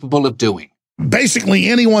capable of doing. Basically,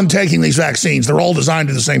 anyone taking these vaccines, they're all designed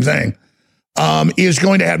to do the same thing, is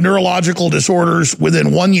going to have neurological disorders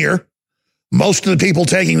within 1 year. Most of the people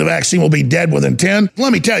taking the vaccine will be dead within 10.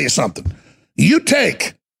 Let me tell you something. You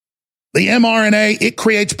take the mRNA, it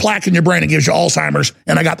creates plaque in your brain. It gives you Alzheimer's,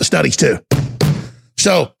 and I got the studies too.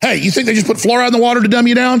 So, hey, you think they just put fluoride in the water to dumb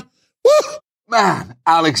you down? Woo! Man,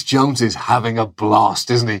 Alex Jones is having a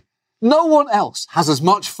blast, isn't he? No one else has as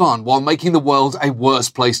much fun while making the world a worse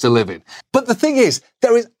place to live in. But the thing is,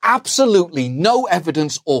 there is absolutely no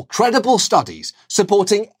evidence or credible studies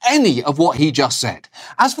supporting any of what he just said.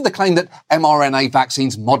 As for the claim that mRNA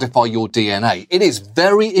vaccines modify your DNA, it is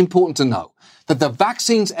very important to know that the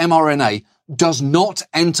vaccine's mRNA does not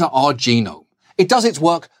enter our genome. It does its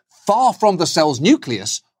work far from the cell's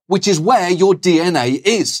nucleus, which is where your DNA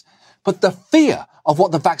is. But the fear of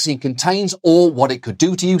what the vaccine contains or what it could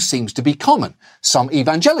do to you seems to be common. Some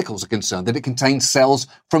evangelicals are concerned that it contains cells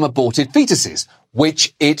from aborted fetuses,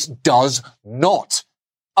 which it does not.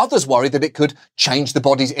 Others worry that it could change the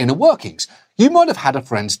body's inner workings. You might have had a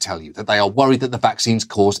friend tell you that they are worried that the vaccines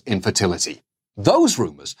cause infertility. Those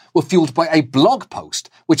rumours were fueled by a blog post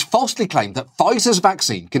which falsely claimed that Pfizer's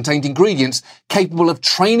vaccine contained ingredients capable of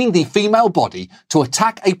training the female body to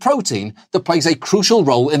attack a protein that plays a crucial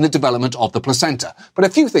role in the development of the placenta. But a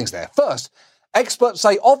few things there. First, experts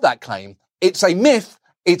say of that claim, it's a myth,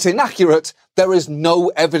 it's inaccurate, there is no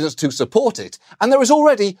evidence to support it, and there is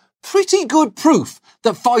already pretty good proof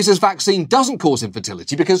that Pfizer's vaccine doesn't cause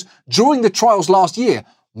infertility because during the trials last year,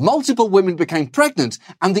 multiple women became pregnant,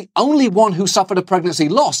 and the only one who suffered a pregnancy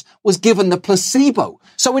loss was given the placebo.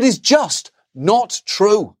 So it is just not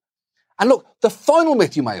true. And look, the final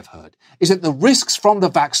myth you may have heard is that the risks from the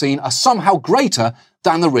vaccine are somehow greater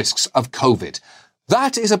than the risks of COVID.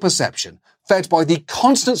 That is a perception fed by the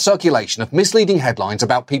constant circulation of misleading headlines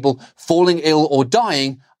about people falling ill or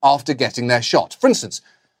dying after getting their shot. For instance,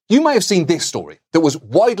 you may have seen this story that was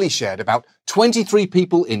widely shared about 23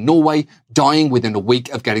 people in Norway dying within a week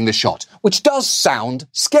of getting the shot, which does sound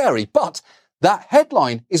scary, but that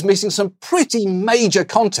headline is missing some pretty major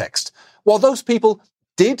context. While those people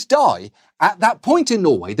did die, at that point in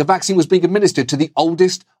Norway, the vaccine was being administered to the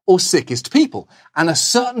oldest or sickest people, and a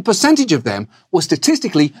certain percentage of them were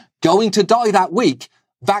statistically going to die that week,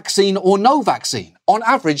 vaccine or no vaccine. On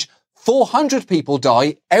average, 400 people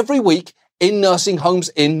die every week in nursing homes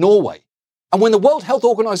in Norway. And when the World Health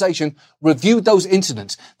Organization reviewed those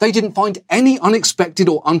incidents, they didn't find any unexpected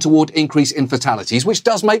or untoward increase in fatalities, which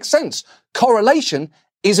does make sense. Correlation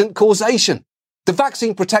isn't causation. The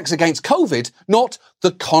vaccine protects against COVID, not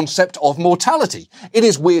the concept of mortality. It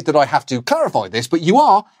is weird that I have to clarify this, but you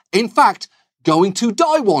are, in fact, going to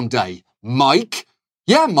die one day. Mike?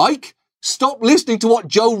 Yeah, Mike. Stop listening to what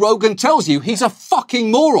Joe Rogan tells you. He's a fucking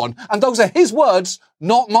moron. And those are his words,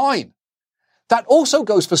 not mine. That also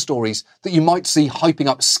goes for stories that you might see hyping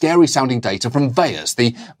up scary-sounding data from VAERS,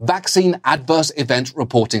 the Vaccine Adverse Event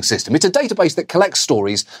Reporting System. It's a database that collects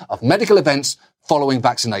stories of medical events following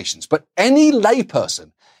vaccinations. But any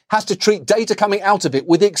layperson has to treat data coming out of it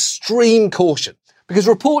with extreme caution, because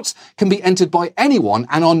reports can be entered by anyone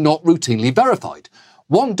and are not routinely verified.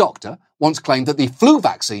 One doctor once claimed that the flu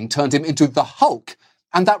vaccine turned him into the Hulk,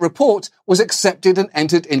 and that report was accepted and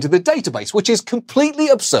entered into the database, which is completely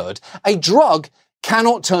absurd. A drug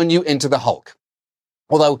cannot turn you into the Hulk.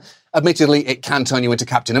 Although, admittedly, it can turn you into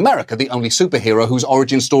Captain America, the only superhero whose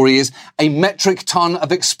origin story is a metric ton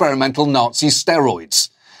of experimental Nazi steroids.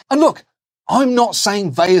 And look, I'm not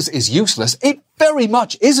saying VAERS is useless. It very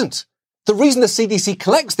much isn't. The reason the CDC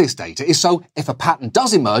collects this data is so if a pattern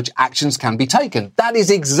does emerge, actions can be taken. That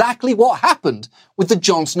is exactly what happened with the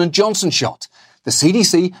Johnson & Johnson shot. The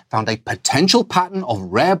CDC found a potential pattern of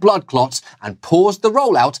rare blood clots and paused the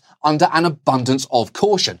rollout under an abundance of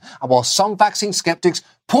caution. And while some vaccine skeptics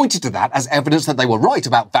pointed to that as evidence that they were right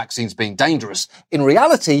about vaccines being dangerous, in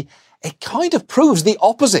reality, it kind of proves the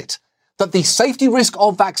opposite. That the safety risk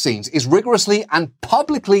of vaccines is rigorously and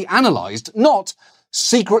publicly analysed, not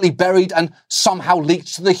secretly buried and somehow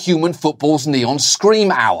leaked to the human football's neon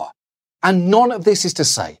scream hour. And none of this is to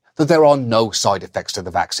say that there are no side effects to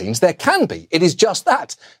the vaccines. There can be. It is just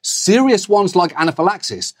that. Serious ones like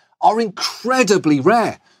anaphylaxis are incredibly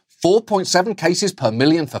rare. 4.7 cases per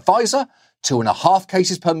million for Pfizer, 2.5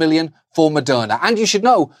 cases per million for Moderna. And you should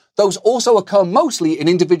know, those also occur mostly in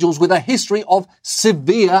individuals with a history of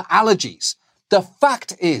severe allergies. The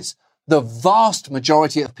fact is, the vast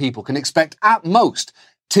majority of people can expect at most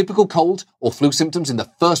typical cold or flu symptoms in the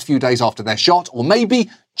first few days after their shot, or maybe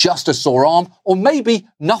just a sore arm, or maybe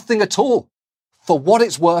nothing at all. For what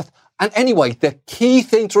it's worth, and anyway, the key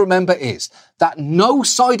thing to remember is that no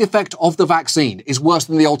side effect of the vaccine is worse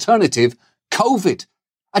than the alternative, COVID,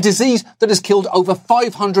 a disease that has killed over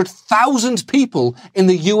 500,000 people in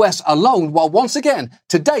the US alone, while once again,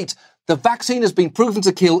 to date, the vaccine has been proven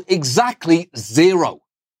to kill exactly 0.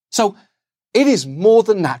 So it is more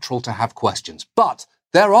than natural to have questions, but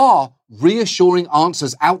there are reassuring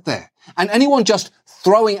answers out there. And anyone just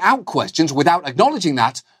throwing out questions without acknowledging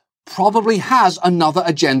that probably has another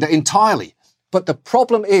agenda entirely. But the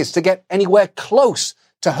problem is, to get anywhere close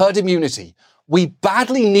to herd immunity, we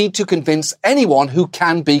badly need to convince anyone who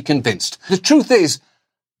can be convinced. The truth is,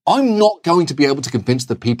 I'm not going to be able to convince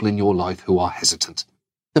the people in your life who are hesitant.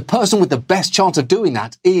 The person with the best chance of doing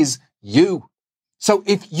that is you. So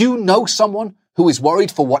if you know someone who is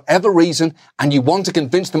worried for whatever reason and you want to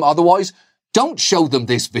convince them otherwise, don't show them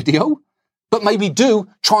this video, but maybe do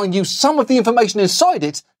try and use some of the information inside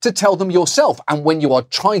it to tell them yourself. And when you are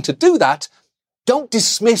trying to do that, don't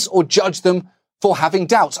dismiss or judge them for having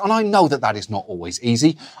doubts. And I know that that is not always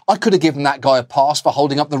easy. I could have given that guy a pass for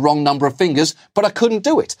holding up the wrong number of fingers, but I couldn't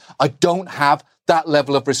do it. I don't have that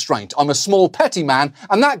level of restraint. I'm a small, petty man,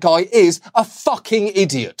 and that guy is a fucking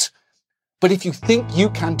idiot. But if you think you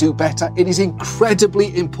can do better, it is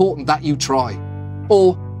incredibly important that you try.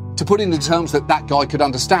 Or, to put it into terms that that guy could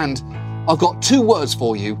understand, I've got 2 words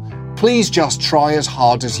for you. Please just try as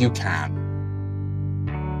hard as you can.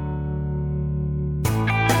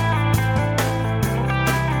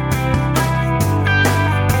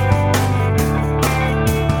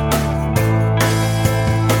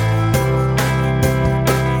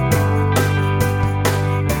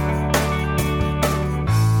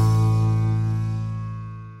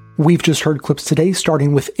 We've just heard clips today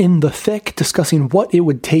starting with In the Thick, discussing what it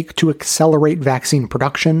would take to accelerate vaccine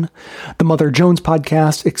production. The Mother Jones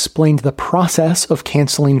podcast explained the process of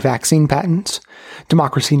canceling vaccine patents.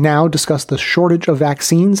 Democracy Now! Discussed the shortage of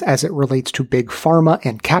vaccines as it relates to big pharma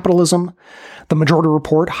and capitalism. The Majority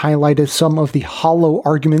Report highlighted some of the hollow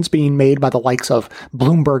arguments being made by the likes of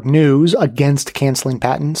Bloomberg News against canceling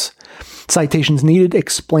patents. Citations Needed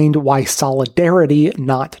explained why solidarity,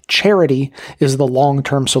 not charity, is the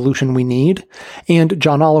long-term solution we need. And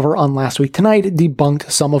John Oliver on Last Week Tonight debunked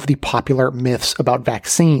some of the popular myths about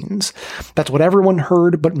vaccines. That's what everyone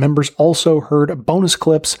heard, but members also heard bonus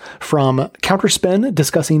clips from Counterspin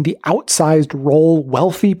discussing the outsized role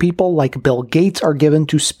wealthy people like Bill Gates are given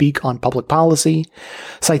to speak on public policy.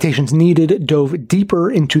 Citations Needed dove deeper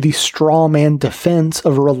into the straw man defense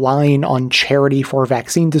of relying on charity for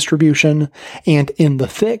vaccine distribution. vaccination, and In the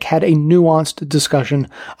Thick had a nuanced discussion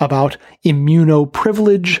about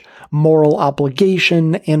immunoprivilege, moral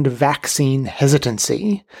obligation, and vaccine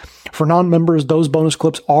hesitancy. For non-members, those bonus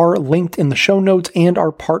clips are linked in the show notes and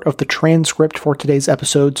are part of the transcript for today's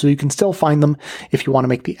episode, so you can still find them if you want to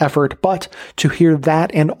make the effort. But to hear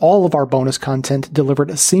that and all of our bonus content delivered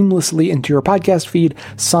seamlessly into your podcast feed,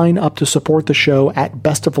 sign up to support the show at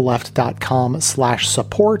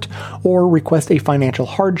bestoftheleft.com/support or request a financial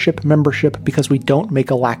hardship membership because we don't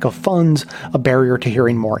make a lack of funds a barrier to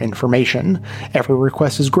hearing more information. Every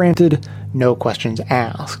request is granted, no questions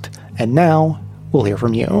asked. And now, we'll hear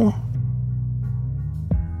from you.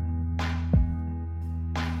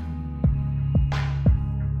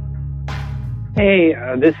 Hey,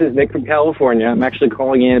 this is Nick from California. I'm actually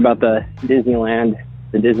calling in about the Disneyland,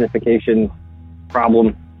 the Disneyfication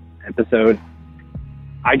problem episode.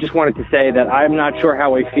 I just wanted to say that I'm not sure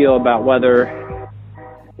how I feel about whether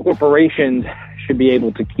corporations should be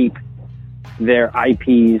able to keep their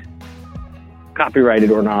IPs copyrighted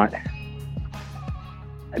or not.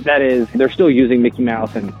 That is, they're still using Mickey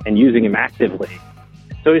Mouse and using him actively.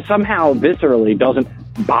 So it somehow viscerally doesn't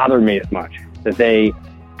bother me as much that they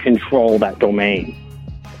control that domain.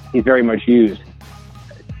 He's very much used.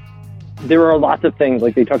 There are lots of things,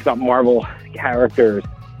 like they talked about Marvel characters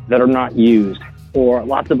that are not used, or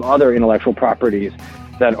lots of other intellectual properties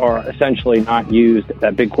that are essentially not used,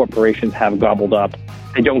 that big corporations have gobbled up.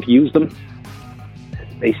 They don't use them.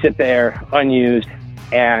 They sit there unused,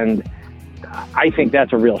 and I think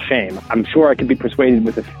that's a real shame. I'm sure I could be persuaded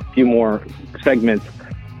with a few more segments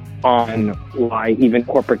on why even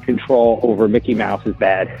corporate control over Mickey Mouse is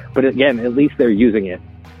bad. But again, at least they're using it.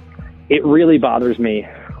 It really bothers me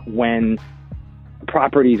when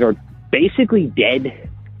properties are basically dead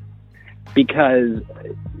because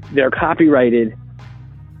they're copyrighted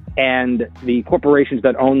and the corporations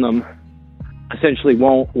that own them essentially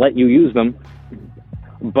won't let you use them,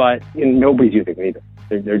 but nobody's using them either.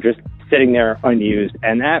 They're just sitting there unused,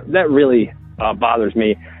 and that really bothers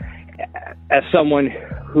me. As someone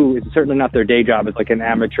who is certainly not their day job, as like an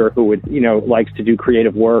amateur who would, likes to do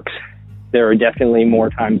creative works, there are definitely more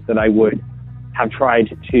times that I would have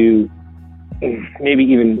tried to maybe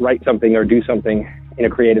even write something or do something in a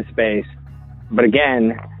creative space. But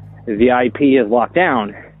again, the IP is locked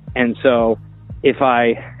down, and so if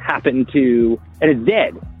I happen to, and it's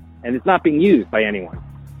dead, and it's not being used by anyone.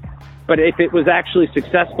 But if it was actually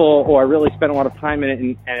successful, or I really spent a lot of time in it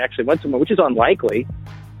and actually went somewhere, which is unlikely,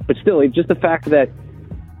 but still, it's just the fact that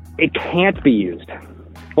it can't be used,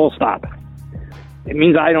 full stop. It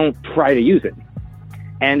means I don't try to use it.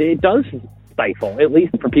 And it does stifle, at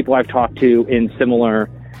least for people I've talked to in similar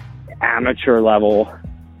amateur level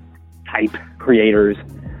type creators.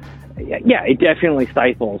 Yeah, it definitely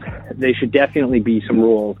stifles. There should definitely be some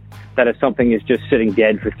rules that if something is just sitting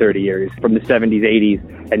dead for 30 years, from the 70s, 80s,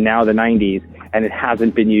 and now the 90s, and it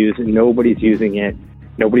hasn't been used, and nobody's using it,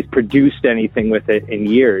 nobody's produced anything with it in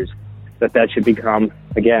years, that should become,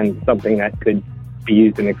 again, something that could be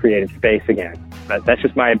used in a creative space again. That's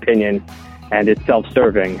just my opinion, and it's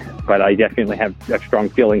self-serving, but I definitely have strong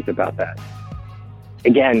feelings about that.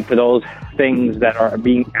 Again, for those things that are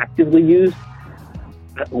being actively used,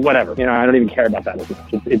 whatever, I don't even care about that as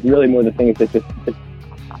much. It's really more the things that just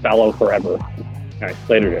fallow forever. All right,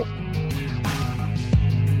 later, dude.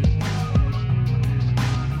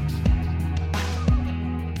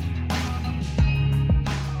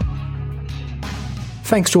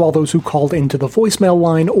 Thanks to all those who called into the voicemail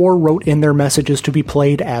line or wrote in their messages to be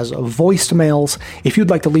played as voicemails. If you'd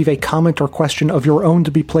like to leave a comment or question of your own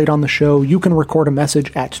to be played on the show, you can record a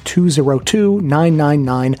message at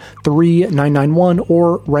 202-999-3991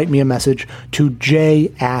 or write me a message to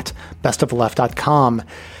j@bestoftheleft.com.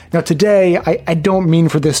 Now today, I don't mean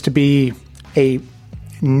for this to be a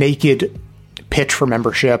naked pitch for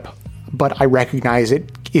membership, but I recognize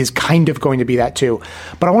it is kind of going to be that too.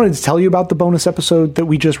 But I wanted to tell you about the bonus episode that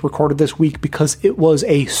we just recorded this week because it was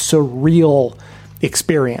a surreal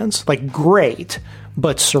experience. Like, great,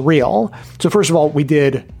 but surreal. So first of all, we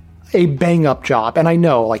did a bang-up job. And I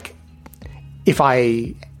know, like, if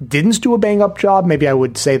I didn't do a bang-up job, maybe I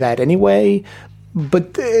would say that anyway.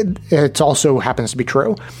 But it also happens to be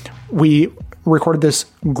true. We recorded this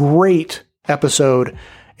great episode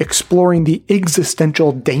exploring the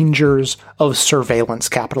existential dangers of surveillance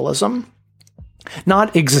capitalism.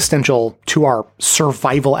 Not existential to our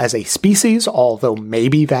survival as a species, although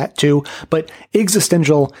maybe that too, but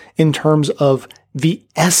existential in terms of the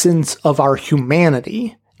essence of our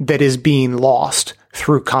humanity that is being lost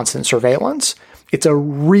through constant surveillance. It's a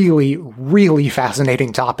really, really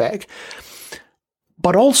fascinating topic.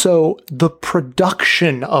 but also the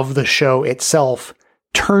production of the show itself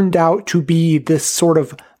turned out to be this sort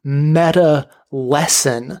of meta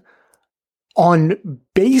lesson on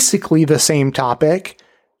basically the same topic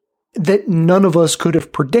that none of us could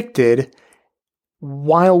have predicted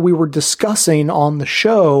while we were discussing on the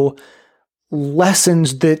show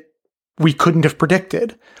lessons that we couldn't have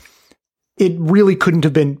predicted. It really couldn't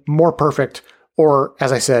have been more perfect or,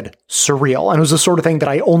 as I said, surreal. And it was the sort of thing that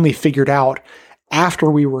I only figured out after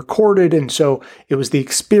we recorded. And so it was the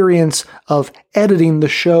experience of editing the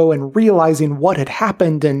show and realizing what had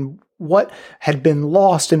happened and what had been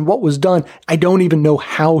lost and what was done. I don't even know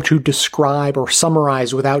how to describe or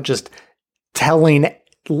summarize without just telling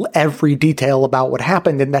every detail about what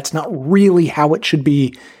happened. And that's not really how it should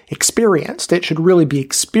be experienced. It should really be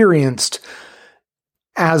experienced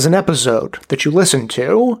as an episode that you listen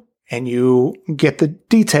to, and you get the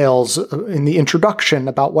details in the introduction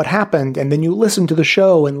about what happened, and then you listen to the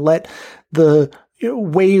show and let the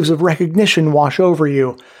waves of recognition wash over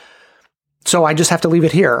you. So I just have to leave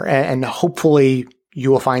it here, and hopefully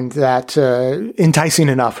you will find that enticing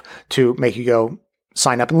enough to make you go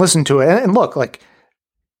sign up and listen to it. And look, like,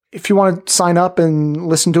 if you want to sign up and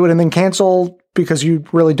listen to it and then cancel because you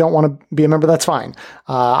really don't want to be a member, that's fine.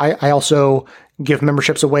 I also give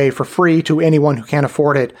memberships away for free to anyone who can't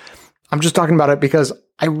afford it. I'm just talking about it because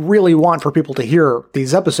I really want for people to hear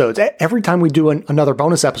these episodes. Every time we do another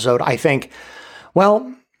bonus episode, I think,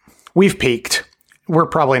 well, we've peaked. We're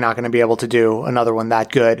probably not going to be able to do another one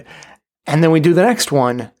that good. And then we do the next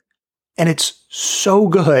one, and it's so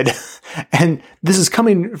good. And this is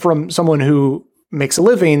coming from someone who makes a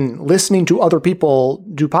living listening to other people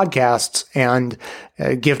do podcasts and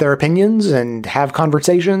give their opinions and have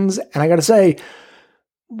conversations. And I got to say,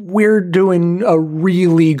 we're doing a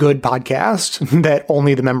really good podcast that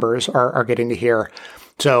only the members are getting to hear.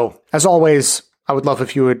 So as always, I would love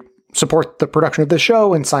if you would support the production of this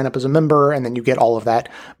show and sign up as a member, and then you get all of that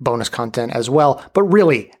bonus content as well. But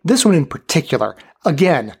really, this one in particular,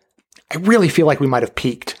 again, I really feel like we might have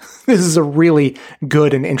peaked. This is a really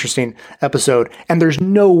good and interesting episode, and there's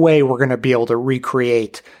no way we're going to be able to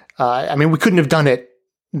recreate. We couldn't have done it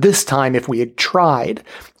this time if we had tried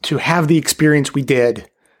to have the experience we did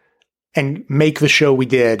and make the show we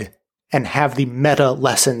did and have the meta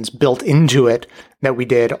lessons built into it that we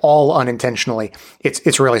did, all unintentionally.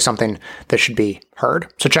 It's really something that should be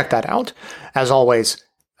heard. So check that out. As always,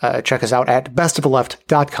 check us out at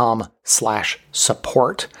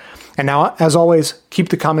bestoftheleft.com/support. And now, as always, keep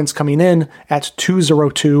the comments coming in at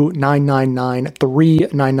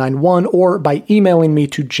 202-999-3991 or by emailing me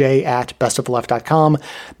to j@bestoftheleft.com.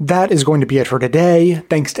 That is going to be it for today.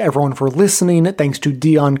 Thanks to everyone for listening. Thanks to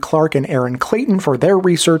Dion Clark and Aaron Clayton for their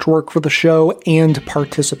research work for the show and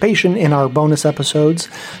participation in our bonus episodes.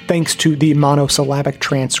 Thanks to the monosyllabic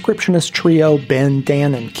transcriptionist trio, Ben,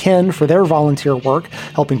 Dan, and Ken, for their volunteer work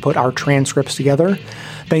helping put our transcripts together.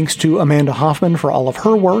 Thanks to Amanda Hoffman for all of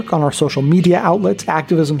her work on our social media outlets,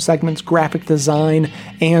 activism segments, graphic design,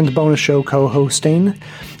 and bonus show co-hosting.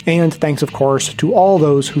 And thanks, of course, to all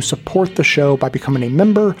those who support the show by becoming a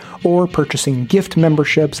member or purchasing gift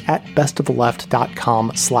memberships at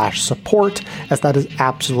bestoftheleft.com/support, as that is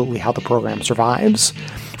absolutely how the program survives.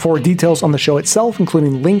 For details on the show itself,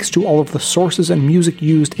 including links to all of the sources and music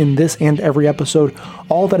used in this and every episode,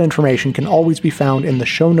 all that information can always be found in the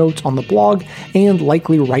show notes on the blog and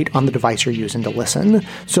likely right on the device you're using to listen.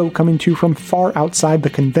 So coming to you from far outside the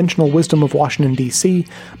conventional wisdom of Washington, D.C.,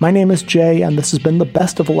 my name is Jay, and this has been the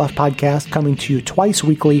Best of the Left podcast, coming to you twice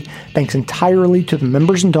weekly, thanks entirely to the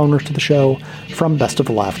members and donors to the show from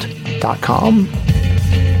bestoftheleft.com.